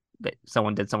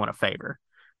someone did someone a favor,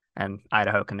 and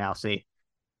Idaho can now see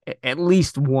at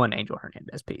least one Angel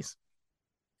Hernandez piece.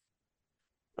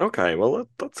 Okay, well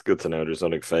that's good to know. There's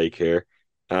nothing fake here.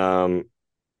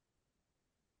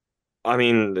 I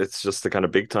mean, it's just the kind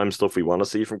of big time stuff we want to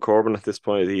see from Corbin at this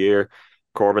point of the year.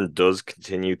 Corbin does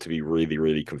continue to be really,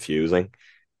 really confusing,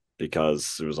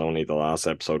 because it was only the last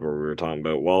episode where we were talking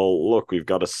about, well, look, we've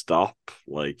got to stop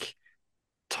like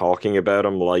talking about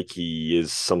him like he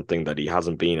is something that he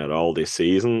hasn't been at all this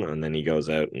season, and then he goes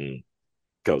out and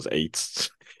goes eight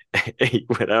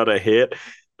without a hit.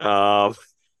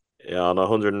 On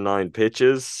 109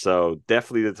 pitches. So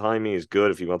definitely the timing is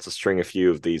good if he wants to string a few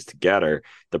of these together.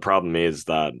 The problem is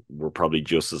that we're probably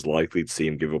just as likely to see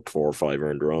him give up 4 or 5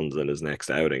 earned runs in his next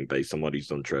outing based on what he's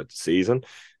done throughout the season.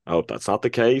 I hope that's not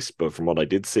the case, but from what I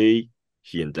did see,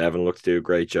 he and Devin looked to do a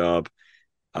great job.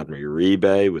 Admiral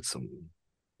Uribe with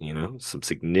some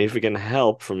significant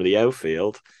help from the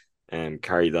outfield and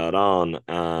carried that on.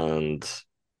 And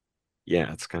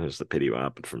yeah, it's kind of just a pity what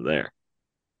happened from there.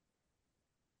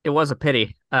 It was a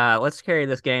pity. Let's carry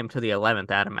this game to the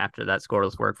 11th, Adam, after that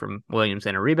scoreless work from Williams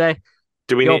and Uribe.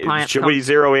 Should we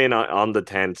zero in on the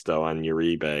 10th, though, on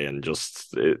Uribe, and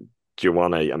just, do you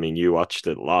want to, I mean, you watched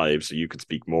it live, so you could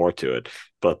speak more to it,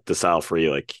 but the Sal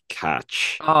Frelick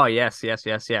catch. Oh, yes.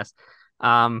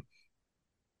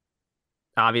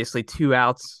 Obviously 2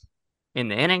 outs in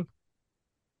the inning.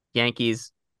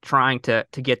 Yankees trying to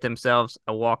get themselves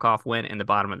a walk-off win in the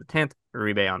bottom of the 10th.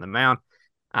 Uribe on the mound.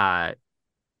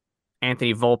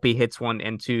 Anthony Volpe hits one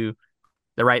into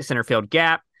the right center field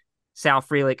gap. Sal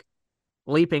Frelick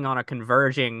leaping on a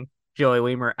converging Joey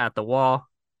Wiemer at the wall.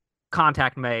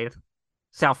 Contact made.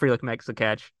 Sal Frelick makes the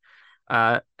catch.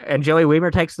 And Joey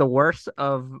Wiemer takes the worst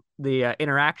of the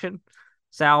interaction.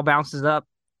 Sal bounces up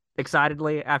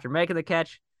excitedly after making the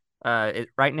catch.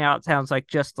 Right now it sounds like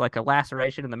just like a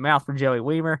laceration in the mouth for Joey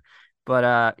Wiemer.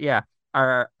 But yeah,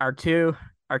 our two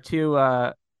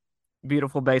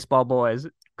beautiful baseball boys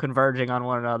converging on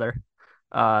one another,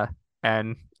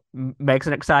 and makes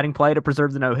an exciting play to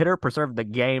preserve the no-hitter, preserve the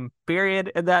game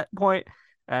period at that point.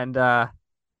 And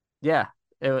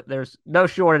there's no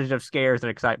shortage of scares and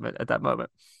excitement at that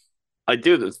moment. I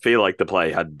do feel like the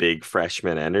play had big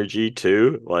freshman energy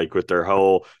too, like with their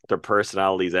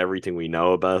personalities, everything we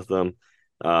know about them.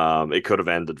 It could have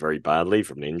ended very badly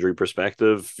from an injury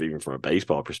perspective, even from a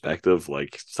baseball perspective.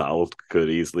 Like Sal could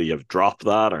easily have dropped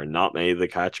that or not made the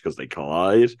catch because they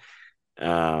collide.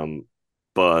 Um,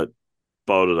 but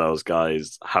both of those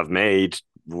guys have made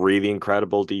really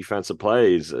incredible defensive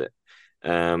plays out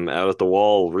at the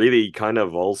wall, really kind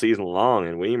of all season long.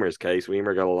 In Weimer's case,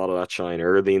 Weimer got a lot of that shine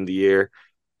early in the year,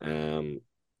 um,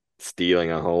 stealing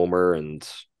a homer and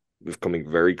coming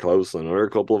very close on another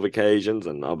couple of occasions.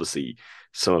 And obviously,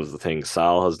 some of the things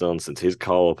Sal has done since his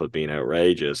call up have been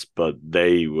outrageous, but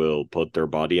they will put their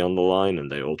body on the line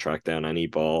and they will track down any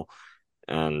ball.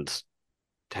 And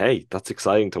hey, that's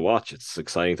exciting to watch. It's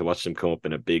exciting to watch them come up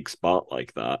in a big spot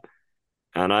like that.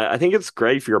 And I think it's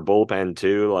great for your bullpen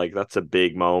too. Like that's a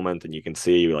big moment, and you can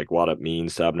see like what it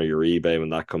means to Abner Uribe when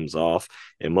that comes off.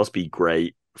 It must be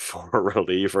great for a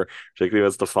reliever, particularly when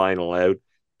it's the final out,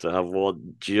 to have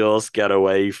one just get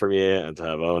away from you and to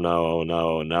have oh no, oh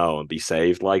no, oh no, and be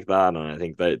saved like that. And I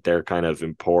think that they're kind of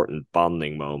important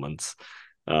bonding moments.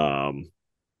 Um,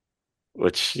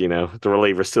 which the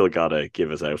reliever still gotta give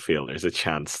his outfielders a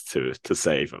chance to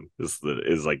save him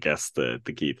is I guess the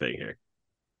key thing here.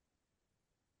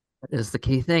 Is the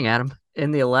key thing, Adam.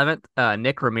 In the 11th,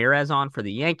 Nick Ramirez on for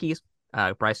the Yankees.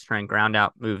 Bryce Strang ground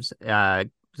out moves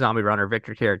zombie runner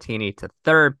Victor Caratini to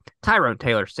third. Tyrone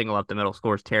Taylor single up the middle,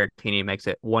 scores. Caratini makes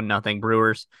it 1-0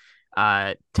 Brewers.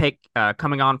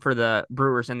 Coming on for the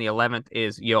Brewers in the 11th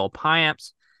is Yoel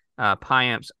Payamps.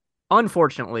 Payamps,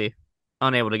 unfortunately,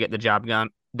 unable to get the job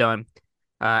done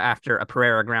after a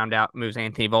Pereira ground out moves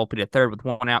Anthony Volpe to third with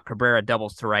one out. Cabrera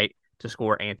doubles to right to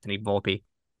score Anthony Volpe.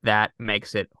 That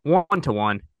makes it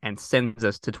 1-1 and sends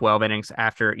us to 12 innings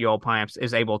after Yoel Payamps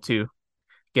is able to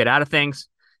get out of things.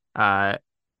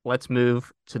 Let's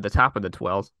move to the top of the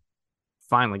 12.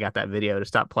 Finally got that video to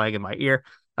stop playing in my ear.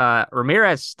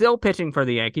 Ramirez still pitching for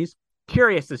the Yankees.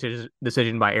 Curious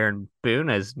decision by Aaron Boone,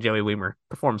 as Joey Wiemer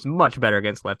performs much better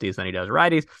against lefties than he does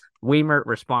righties. Wiemer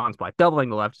responds by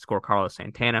doubling the left to score Carlos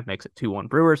Santana, makes it 2-1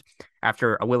 Brewers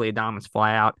after a Willie Adames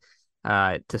fly out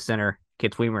to center,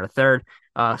 gets Wiemer to third.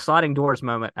 Sliding doors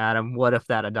moment, Adam. What if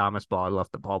that Adames ball had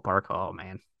left the ballpark? Oh,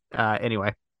 man.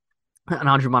 Anyway,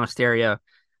 Andrew Monasterio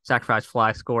sacrifice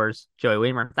fly scores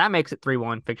Joey Wiemer. That makes it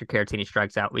 3-1. Victor Caratini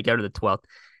strikes out. We go to the 12th.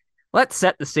 Let's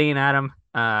set the scene, Adam.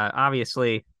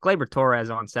 Obviously, Gleyber Torres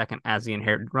on second as the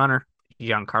inherited runner.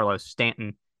 Giancarlo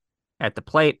Stanton at the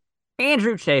plate.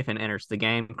 Andrew Chafin enters the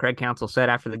game. Craig Counsell said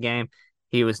after the game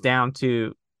he was down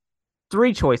to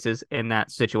three choices in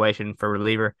that situation for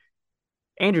reliever.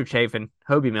 Andrew Chafin,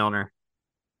 Hobie Milner,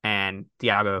 and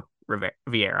Thiago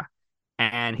Vieira.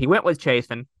 And he went with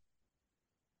Chafin.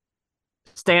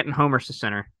 Stanton homers to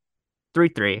center.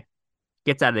 3-3.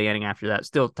 Gets out of the inning after that.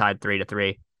 Still tied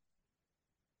 3-3.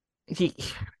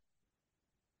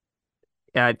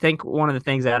 I think one of the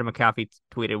things Adam McAfee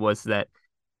tweeted was that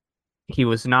he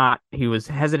was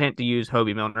hesitant to use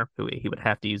Hobie Milner, who he would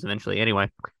have to use eventually anyway,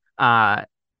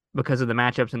 because of the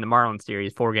matchups in the Marlins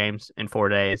series, 4 games in 4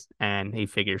 days, and he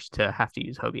figures to have to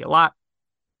use Hobie a lot.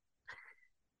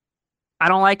 I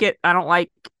don't like it. I don't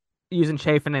like using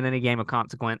Chafin in any game of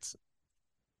consequence.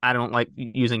 I don't like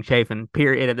using Chafin,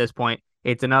 period, at this point.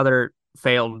 It's another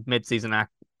failed midseason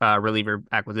reliever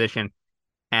acquisition,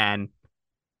 and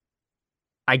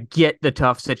I get the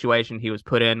tough situation he was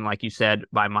put in, like you said,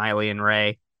 by Miley and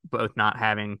Ray, both not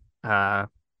having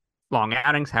long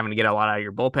outings, having to get a lot out of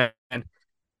your bullpen.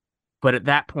 But at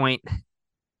that point,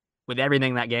 with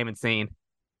everything that game had seen,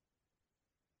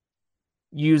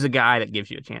 use a guy that gives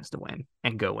you a chance to win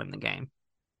and go win the game.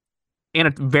 In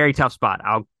a very tough spot.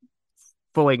 I'll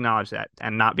fully acknowledge that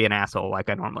and not be an asshole like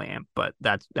I normally am, but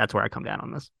that's where I come down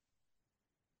on this.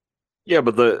 Yeah,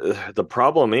 but the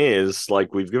problem is,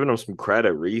 like, we've given him some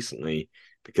credit recently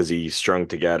because he strung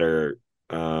together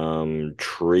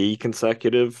 3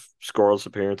 consecutive scoreless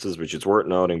appearances, which is worth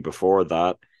noting. Before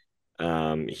that,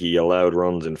 he allowed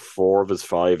runs in 4 of his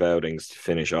 5 outings to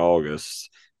finish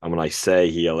August. And when I say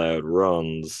he allowed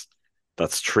runs,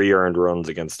 that's 3 earned runs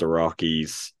against the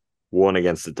Rockies, 1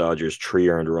 against the Dodgers, 3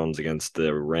 earned runs against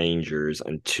the Rangers,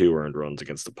 and 2 earned runs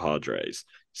against the Padres.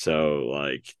 So,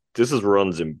 like, this is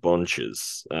runs in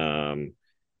bunches.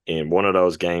 In one of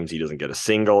those games, he doesn't get a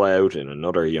single out. In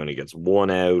another, he only gets 1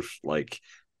 out. Like,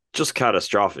 just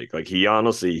catastrophic. Like, he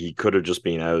could have just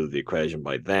been out of the equation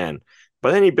by then.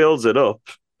 But then he builds it up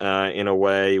in a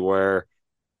way where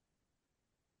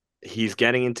he's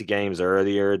getting into games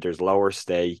earlier. There's lower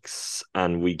stakes,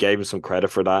 and we gave him some credit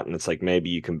for that. And it's like, maybe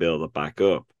you can build it back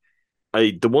up.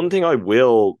 The one thing I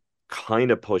will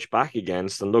kind of push back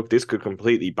against, and look, this could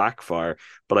completely backfire,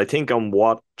 but I think on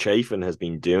what Chafin has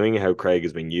been doing, how Craig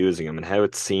has been using him, and how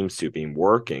it seems to have been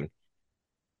working,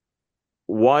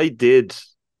 why did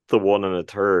the 1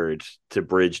 1/3 to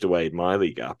bridge the Wade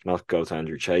Miley gap not go to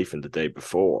Andrew Chafin the day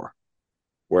before?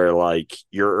 Where like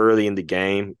you're early in the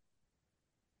game,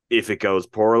 if it goes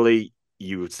poorly,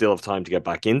 you still have time to get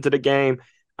back into the game.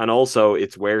 And also,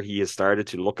 it's where he has started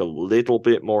to look a little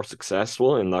bit more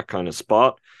successful in that kind of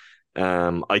spot.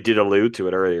 I did allude to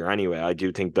it earlier anyway. I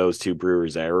do think those two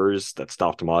Brewers errors that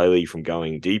stopped Miley from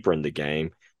going deeper in the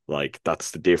game, like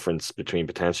that's the difference between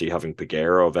potentially having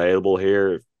Peguero available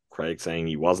here. Craig saying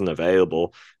he wasn't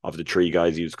available of the three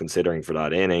guys he was considering for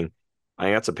that inning. I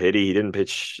think that's a pity. He didn't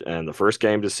pitch in the first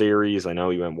game of the series. I know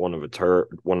he went 1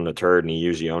 1/3, and he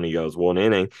usually only goes 1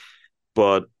 inning.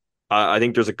 But I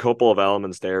think there's a couple of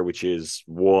elements there, which is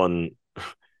one,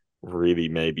 really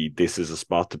maybe this is a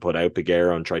spot to put out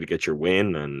Peguero and try to get your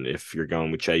win. And if you're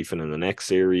going with Chafin in the next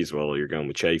series, well, you're going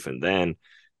with Chafin then.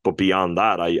 But beyond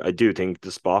that, I do think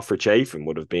the spot for Chafin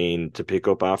would have been to pick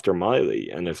up after Miley.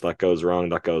 And if that goes wrong,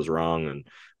 that goes wrong. And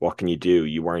what can you do?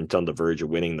 You weren't on the verge of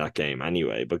winning that game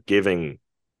anyway. But giving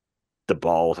the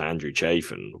ball to Andrew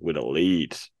Chafin with a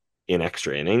lead in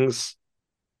extra innings,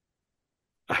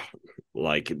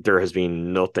 like there has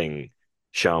been nothing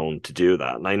shown to do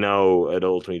that. And I know it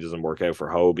ultimately doesn't work out for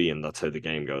Hobie, and that's how the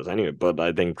game goes anyway. But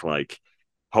I think like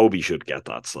Hobie should get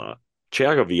that slot.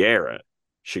 Thiago Vieira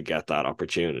should get that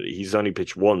opportunity. He's only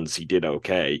pitched once. He did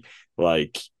okay.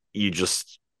 Like you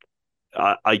just,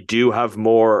 I do have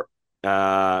more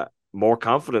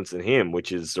confidence in him,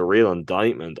 which is a real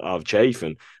indictment of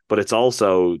Chafin. But it's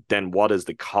also then what is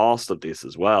the cost of this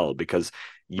as well? Because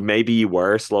maybe you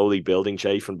were slowly building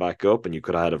Chafin back up, and you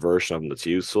could have had a version of him that's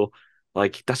useful.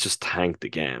 Like that's just tanked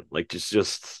again. Like it's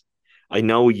just, I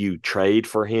know you trade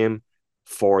for him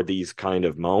for these kind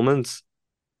of moments,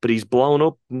 but he's blown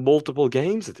up multiple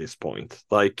games at this point.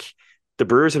 Like the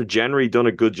Brewers have generally done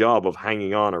a good job of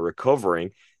hanging on or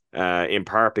recovering, in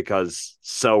part because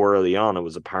so early on it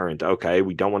was apparent, okay,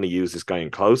 we don't want to use this guy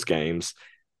in close games,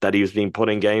 that he was being put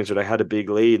in games where they had a big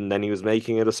lead and then he was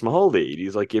making it a small lead.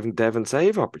 He's like giving Devin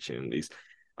save opportunities.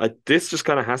 This just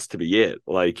kind of has to be it.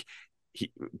 Like,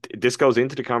 this goes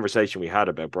into the conversation we had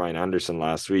about Brian Anderson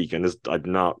last week, and I'm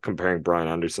not comparing Brian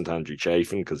Anderson to Andrew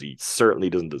Chafin because he certainly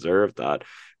doesn't deserve that.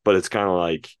 But it's kind of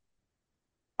like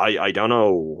I don't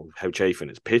know how Chafin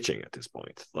is pitching at this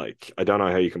point. Like I don't know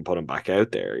how you can put him back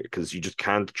out there because you just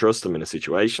can't trust him in a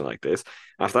situation like this.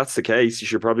 And if that's the case, he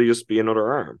should probably just be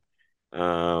another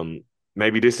arm.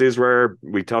 Maybe this is where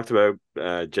we talked about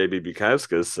JB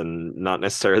Bukauskas and not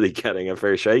necessarily getting a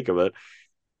fair shake of it.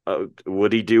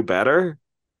 Would he do better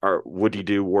or would he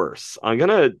do worse? I'm going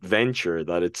to venture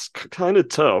that it's kind of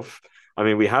tough. I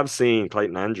mean, we have seen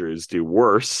Clayton Andrews do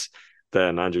worse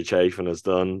than Andrew Chafin has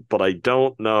done, but I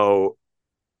don't know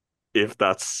if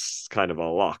that's kind of a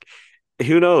lock.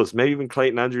 Who knows? Maybe even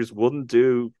Clayton Andrews wouldn't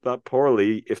do that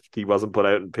poorly if he wasn't put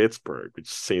out in Pittsburgh, which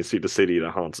seems to be the city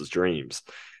that haunts his dreams.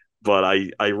 But I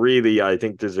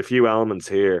think there's a few elements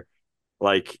here.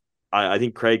 Like, I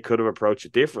think Craig could have approached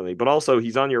it differently, but also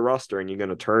he's on your roster and you're going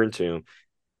to turn to him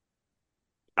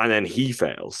and then he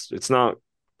fails. It's not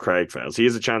Craig fails. He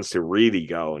has a chance to really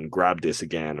go and grab this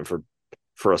again, and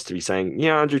for us to be saying,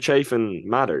 yeah, Andrew Chafin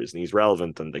matters and he's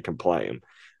relevant and they can play him.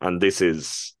 And this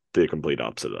is the complete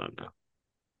opposite of that now.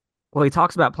 Well, he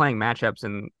talks about playing matchups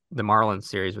in the Marlins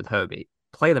series with Hobie.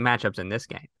 Play the matchups in this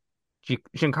game.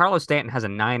 Giancarlo Stanton has a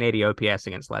 980 OPS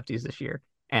against lefties this year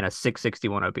and a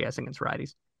 661 OPS against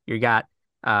righties. You got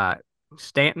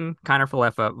Stanton, Kiner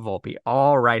Falefa, Volpe,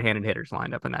 all right-handed hitters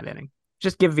lined up in that inning.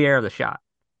 Just give Vieira the shot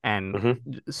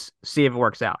and see if it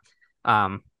works out.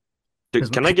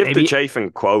 Can I give the Chafin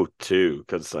quote too?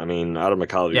 Because I mean, Adam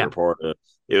McCalvy reported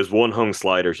it was one hung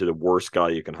slider to the worst guy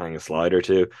you can hang a slider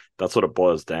to. That's what it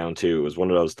boils down to. It was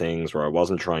one of those things where I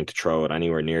wasn't trying to throw it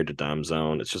anywhere near the damn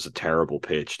zone. It's just a terrible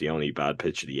pitch, the only bad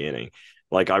pitch of the inning.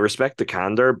 Like, I respect the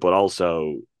candor, but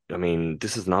also, I mean,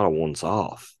 this is not a once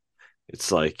off.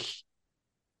 It's like,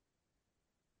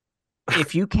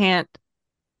 if you can't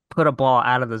put a ball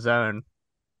out of the zone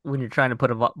when you're trying to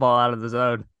put a ball out of the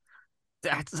zone,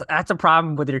 that's a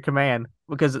problem with your command,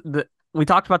 because we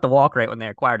talked about the walk rate when they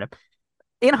acquired him.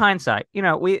 In hindsight,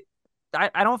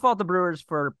 I don't fault the Brewers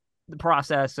for the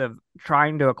process of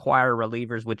trying to acquire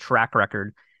relievers with track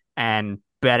record and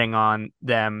betting on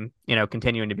them,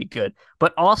 continuing to be good.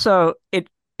 But also, it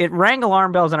rang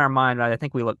alarm bells in our mind, but I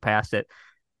think we looked past it,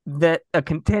 that a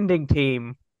contending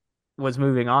team was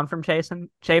moving on from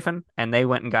Chafin, and they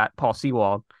went and got Paul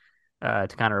Sewald to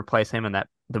kind of replace him in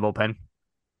the bullpen.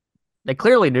 They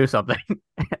clearly knew something,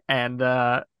 and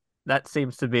that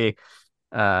seems to be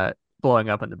blowing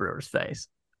up in the Brewers' face.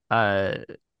 I'm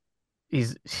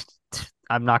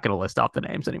not going to list off the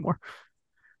names anymore.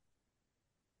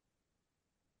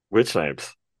 Which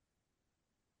names?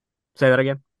 Say that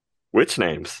again. Which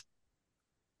names?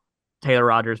 Taylor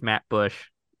Rogers, Matt Bush,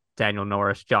 Daniel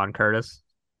Norris, John Curtis.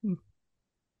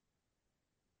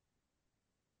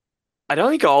 I don't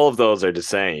think all of those are the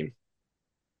same.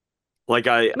 Like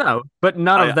No, but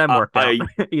none I of them I worked out I,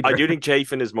 I either. do think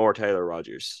Chafin is more Taylor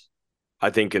Rogers.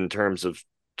 I think in terms of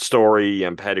story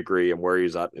and pedigree and where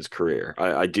he's at in his career.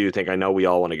 I do think I know we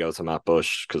all want to go to Matt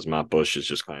Bush because Matt Bush is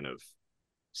just kind of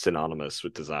synonymous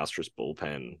with disastrous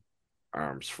bullpen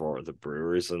arms for the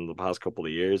Brewers in the past couple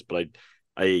of years, but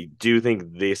I do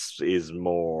think this is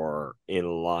more in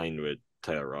line with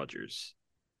Taylor Rogers.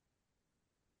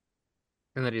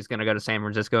 And that he's going to go to San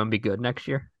Francisco and be good next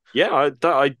year. Yeah,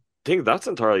 I think that's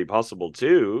entirely possible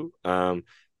too.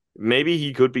 Maybe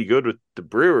he could be good with the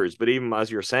Brewers, but even as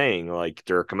you're saying, like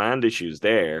there are command issues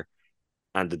there,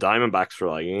 and the Diamondbacks were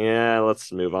like, yeah,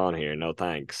 let's move on here. No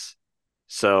thanks.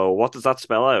 So what does that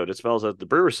spell out? It spells out the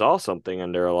Brewers saw something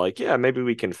and they're like, yeah, maybe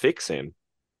we can fix him.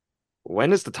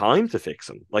 When is the time to fix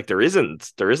him? Like there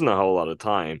isn't a whole lot of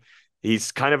time.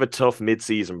 He's kind of a tough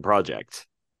mid-season project.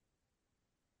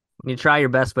 You try your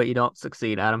best, but you don't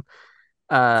succeed, Adam.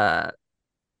 Uh,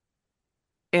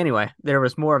 anyway, there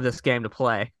was more of this game to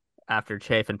play after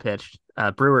Chafin pitched.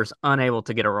 Brewers unable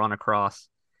to get a run across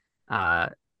uh,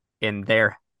 in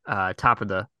their top of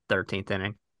the 13th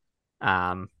inning.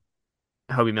 Um,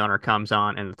 Hobie Milner comes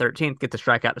on in the 13th, gets a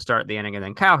strikeout to start the inning, and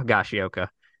then Kyle Higashioka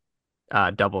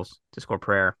doubles to score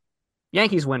prayer.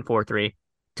 Yankees win 4-3.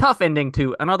 Tough ending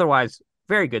to an otherwise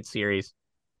very good series.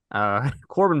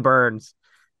 Corbin Burns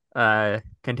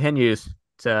continues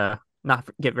to not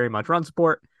get very much run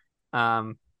support. 2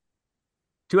 out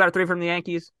of 3 from the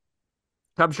Yankees.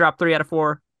 Cubs drop 3 out of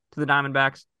 4 to the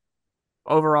Diamondbacks.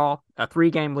 Overall, a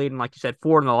 3-game lead, and like you said,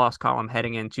 4 in the loss column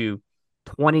heading into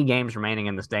 20 games remaining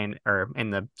in the in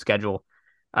the schedule.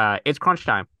 It's crunch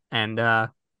time, and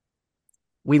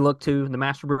we look to the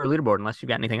Master Brewer leaderboard. Unless you've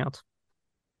got anything else.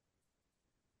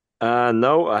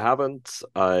 No, I haven't.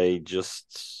 I'm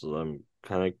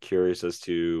kind of curious as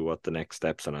to what the next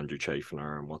steps on Andrew Chafin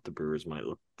are and what the Brewers might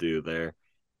look to do there.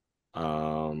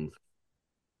 I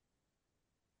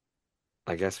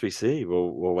guess we see.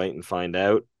 We'll wait and find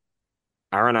out.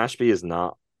 Aaron Ashby is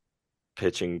not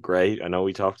pitching great. I know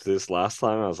we talked to this last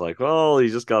time. I was like, well, you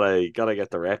just gotta get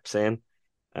the reps in.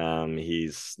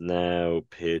 He's now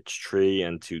pitched 3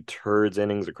 2/3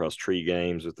 innings across 3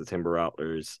 games with the Timber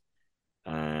Rattlers.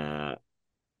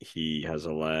 He has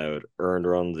allowed earned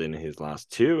runs in his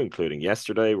last 2, including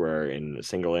yesterday, where in a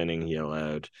single inning he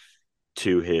allowed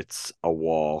 2 hits, a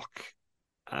walk,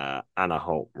 and a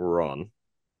home run,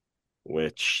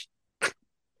 which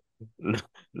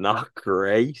not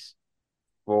great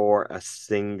for a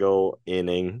single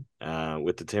inning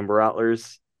with the Timber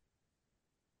Rattlers.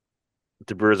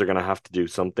 The Brewers are going to have to do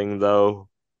something, though,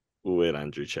 with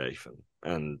Andrew Chafin.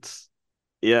 And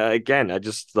yeah, again, I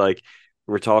just like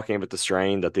we're talking about the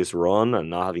strain that this run and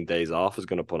not having days off is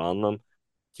going to put on them.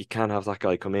 You can't have that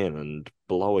guy come in and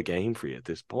blow a game for you at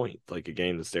this point, like a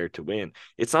game that's there to win.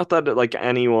 It's not that like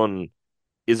anyone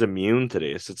is immune to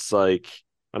this. It's like,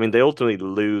 I mean, they ultimately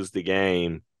lose the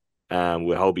game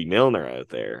with Hobie Milner out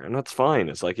there, and that's fine.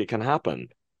 It's like it can happen,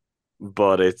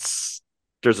 but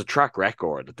there's a track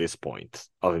record at this point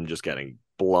of him just getting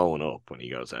blown up when he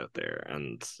goes out there,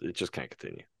 and it just can't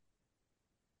continue.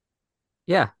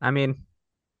 Yeah, I mean,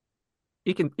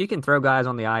 you can throw guys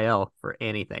on the IL for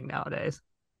anything nowadays.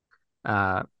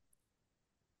 Uh,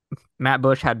 Matt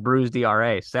Bush had bruised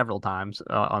ERA several times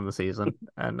on the season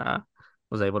and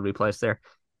was able to be placed there.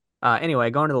 Anyway,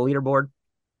 going to the leaderboard,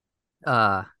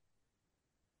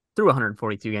 through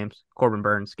 142 games, Corbin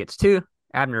Burns gets 2,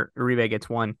 Abner Uribe gets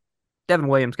 1, Devin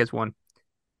Williams gets 1,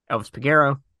 Elvis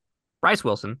Peguero, Bryce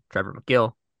Wilson, Trevor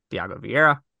McGill, Diago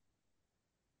Vieira,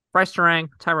 Bryce Terang,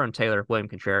 Tyrone Taylor, William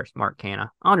Contreras, Mark Canha,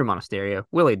 Andre Monasterio,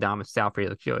 Willie Adames, Sal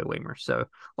Frelick, Joey Weimer. So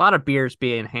a lot of beers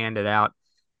being handed out.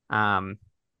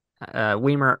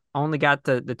 Weimer only got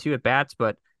the 2 at bats,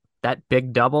 but that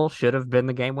big double should have been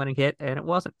the game-winning hit, and it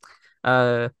wasn't.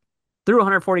 Through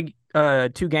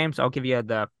 142 games, I'll give you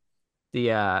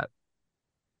the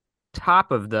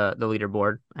top of the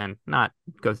leaderboard and not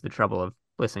go through the trouble of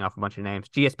listing off a bunch of names.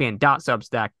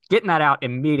 GSPN.Substack, getting that out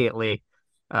immediately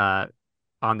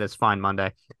on this fine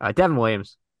Monday. Devin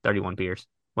Williams, 31 beers.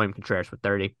 William Contreras with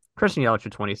 30. Christian Yelich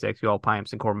with 26. Yoel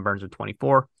Pimps and Corbin Burns with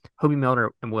 24. Hobie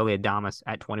Milner and Willie Adames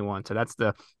at 21. So that's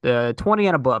the 20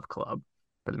 and above club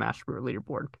for the Master Brewer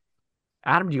leaderboard.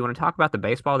 Adam, do you want to talk about the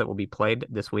baseball that will be played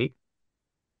this week?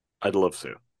 I'd love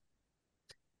to.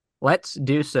 Let's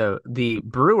do so. The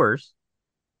Brewers,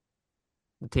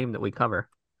 the team that we cover,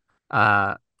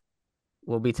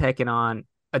 will be taking on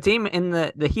a team in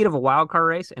the heat of a wild card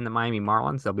race in the Miami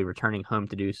Marlins. They'll be returning home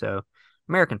to do so.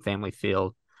 American Family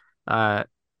Field. Uh,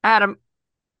 Adam,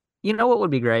 you know what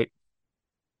would be great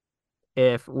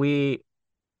if we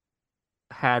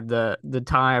had the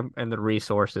time and the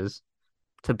resources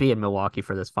to be in Milwaukee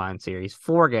for this fine series.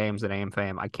 4 games at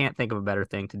AmFam. I can't think of a better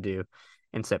thing to do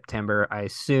in September. I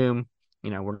assume,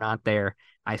 we're not there.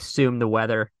 I assume the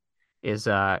weather is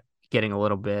getting a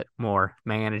little bit more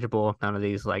manageable. None of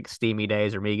these like steamy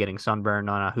days or me getting sunburned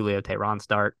on a Julio Teheran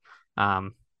start.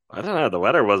 I don't know. The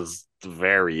weather was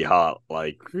very hot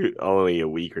like only a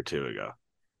week or two ago.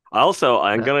 Also,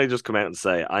 I'm That, gonna just come out and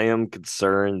say I am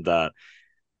concerned that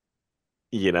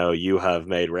you have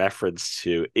made reference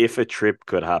to if a trip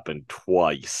could happen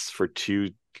twice for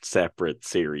 2 separate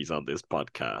series on this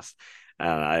podcast.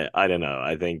 And I don't know.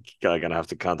 I think I'm gonna have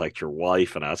to contact your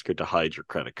wife and ask her to hide your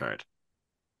credit card.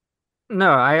 no,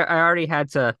 I already had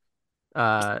to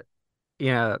uh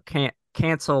can't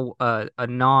cancel a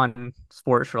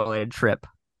non-sports related trip.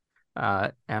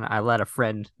 And I let a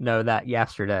friend know that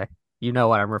yesterday. You know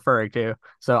what I'm referring to.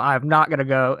 So I'm not gonna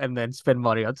go and then spend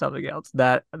money on something else.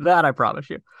 That I promise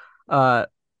you. Uh,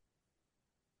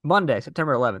 Monday,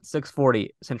 September 11th,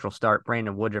 6:40 Central Start.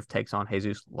 Brandon Woodruff takes on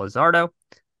Jesus Luzardo.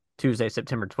 Tuesday,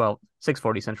 September 12th,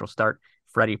 6:40 Central Start.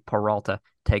 Freddie Peralta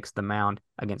takes the mound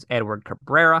against Edward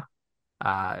Cabrera.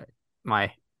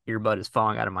 My earbud is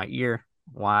falling out of my ear.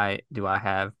 Why do I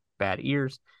have bad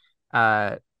ears?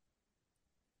 Uh,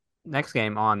 Next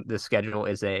game on the schedule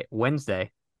is a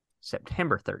Wednesday,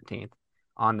 September 13th.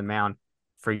 On the mound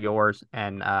for yours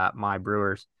and my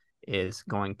Brewers is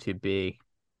going to be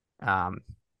um,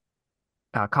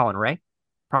 Colin Ray,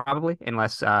 probably,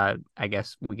 unless I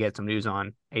guess we get some news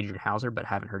on Adrian Hauser, but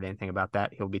haven't heard anything about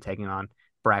that. He'll be taking on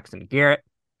Braxton Garrett.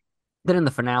 Then in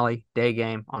the finale day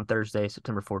game on Thursday,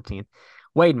 September 14th,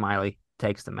 Wade Miley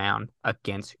takes the mound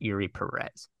against Yuri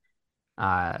Perez.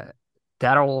 Uh,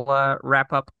 that'll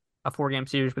wrap up a 4-game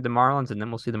series with the Marlins, and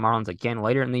then we'll see the Marlins again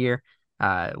later in the year.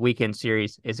 Weekend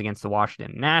series is against the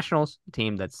Washington Nationals, a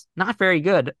team that's not very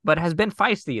good, but has been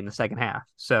feisty in the second half.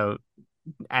 So,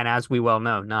 and as we well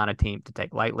know, not a team to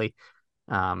take lightly.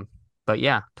 But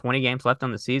yeah, 20 games left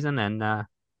on the season, and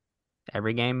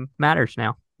every game matters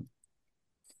now.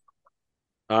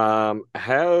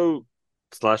 How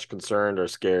slash concerned or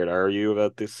scared are you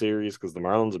about this series? Because the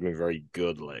Marlins have been very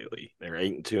good lately. They're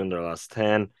 8-2 in their last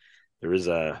 10. There is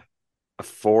a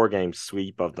 4-game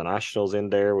sweep of the Nationals in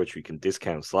there, which we can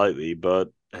discount slightly. But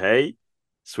hey,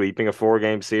 sweeping a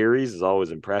 4-game series is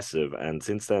always impressive. And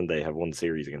since then, they have won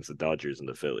series against the Dodgers and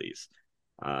the Phillies.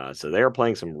 So they are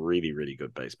playing some really, really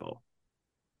good baseball.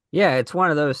 Yeah, it's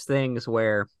one of those things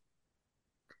where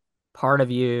part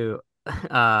of you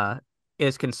uh,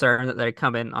 is concerned that they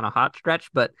come in on a hot stretch,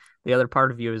 but the other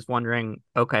part of you is wondering,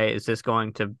 okay, is this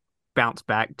going to bounce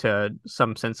back to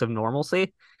some sense of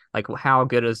normalcy? Like, how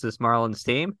good is this Marlins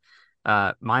team?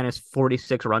 Minus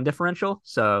 46 run differential.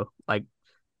 So, like,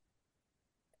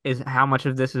 is how much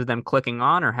of this is them clicking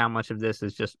on, or how much of this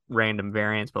is just random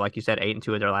variance? But like you said,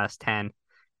 8-2 of their last 10,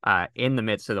 in the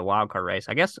midst of the wild card race.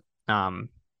 I guess,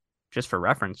 just for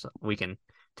reference, we can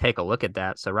take a look at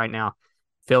that. So right now,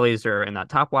 Phillies are in that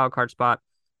top wild card spot.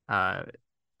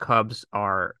 Cubs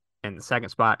are in the second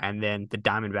spot, and then the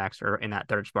Diamondbacks are in that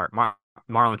third spot.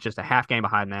 Marlins just a half game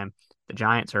behind them. The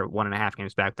Giants are 1.5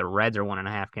 games back. The Reds are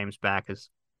 1.5 games back as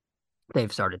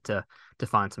they've started to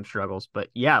find some struggles. But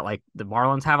yeah, like the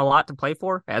Marlins have a lot to play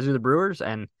for, as do the Brewers,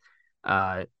 and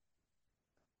I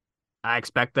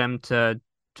expect them to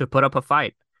put up a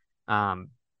fight.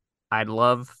 I'd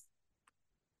love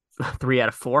 3 out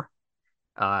of 4.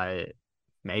 Uh,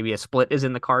 Maybe a split is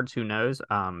in the cards. Who knows?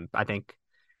 I think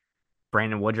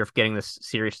Brandon Woodruff getting this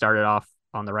series started off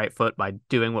on the right foot by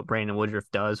doing what Brandon Woodruff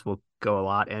does will go a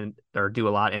lot do a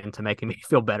lot into making me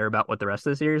feel better about what the rest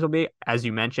of the series will be. As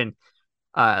you mentioned,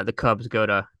 the Cubs go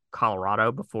to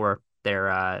Colorado before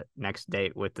their next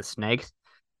date with the Snakes.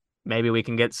 Maybe we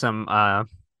can get some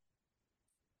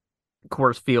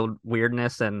course field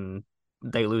weirdness and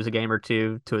they lose a game or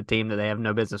two to a team that they have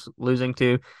no business losing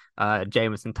to.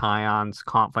 Jameson Taillon's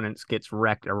confidence gets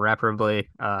wrecked irreparably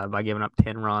by giving up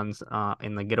 10 runs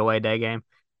in the getaway day game.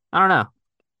 I don't know.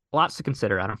 Lots to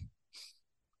consider, Adam.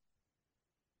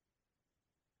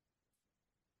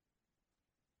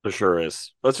 For sure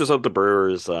is. Let's just hope the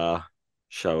Brewers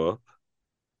show up,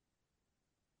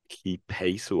 keep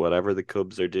pace with whatever the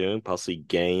Cubs are doing, possibly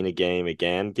gain a game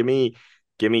again. Give me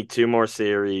 2 more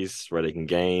series where they can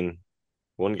gain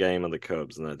 1 game on the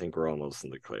Cubs, and I think we're almost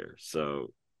in the clear.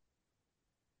 So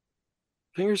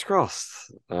fingers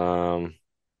crossed.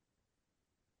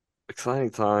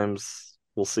 Exciting times.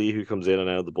 We'll see who comes in and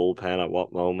out of the bullpen at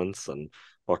what moments and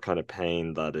what kind of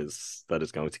pain that is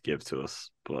going to give to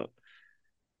us. But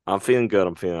I'm feeling good.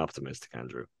 I'm feeling optimistic,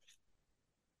 Andrew.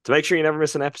 To make sure you never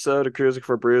miss an episode of Cruising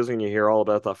for Bruising, you hear all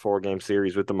about that 4-game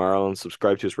series with the Marlins,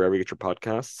 subscribe to us wherever you get your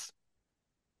podcasts.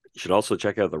 You should also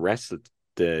check out the rest of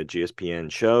the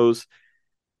GSPN shows,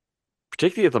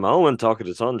 particularly at the moment, Talking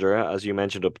to Tundra, as you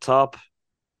mentioned up top.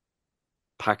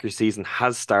 Packers season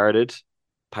has started.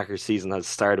 Packers season has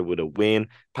started with a win.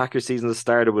 Packers season has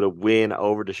started with a win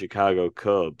over the Chicago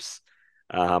Cubs.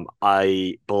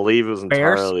 I believe it was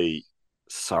entirely...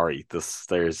 Sorry,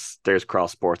 there's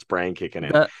cross sports brain kicking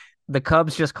in. The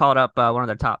Cubs just called up one of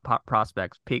their top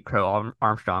prospects, Pete Crow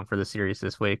Armstrong, for the series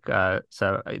this week.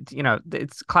 So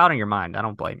it's clouding your mind. I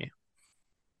don't blame you.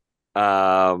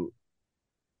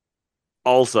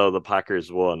 Also, the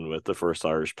Packers won with the first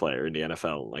Irish player in the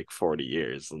NFL in like 40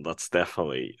 years, and that's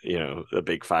definitely a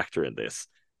big factor in this.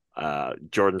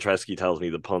 Jordan Tresky tells me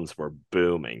the punts were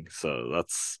booming, so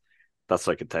that's what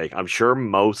I could take. I'm sure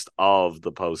most of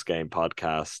the post-game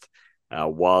podcast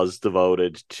was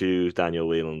devoted to Daniel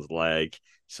Whelan's leg.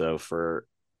 So for,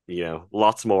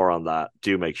 lots more on that,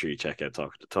 do make sure you check out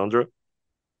Talking to Tundra. You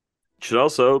should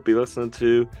also be listening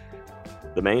to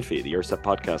the main feed, the Eurostep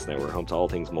Podcast Network, home to all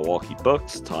things Milwaukee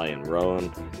Bucks. Ty and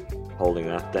Rowan holding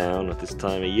that down at this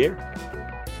time of year.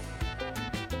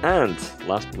 And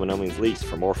last but by no means least,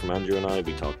 for more from Andrew and I,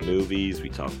 we talk movies, we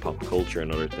talk pop culture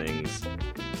and other things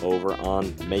over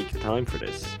on Make Time for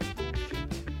This.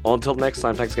 Until next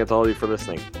time, thanks again to all of you for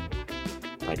listening.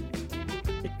 Bye.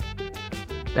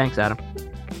 Thanks, Adam.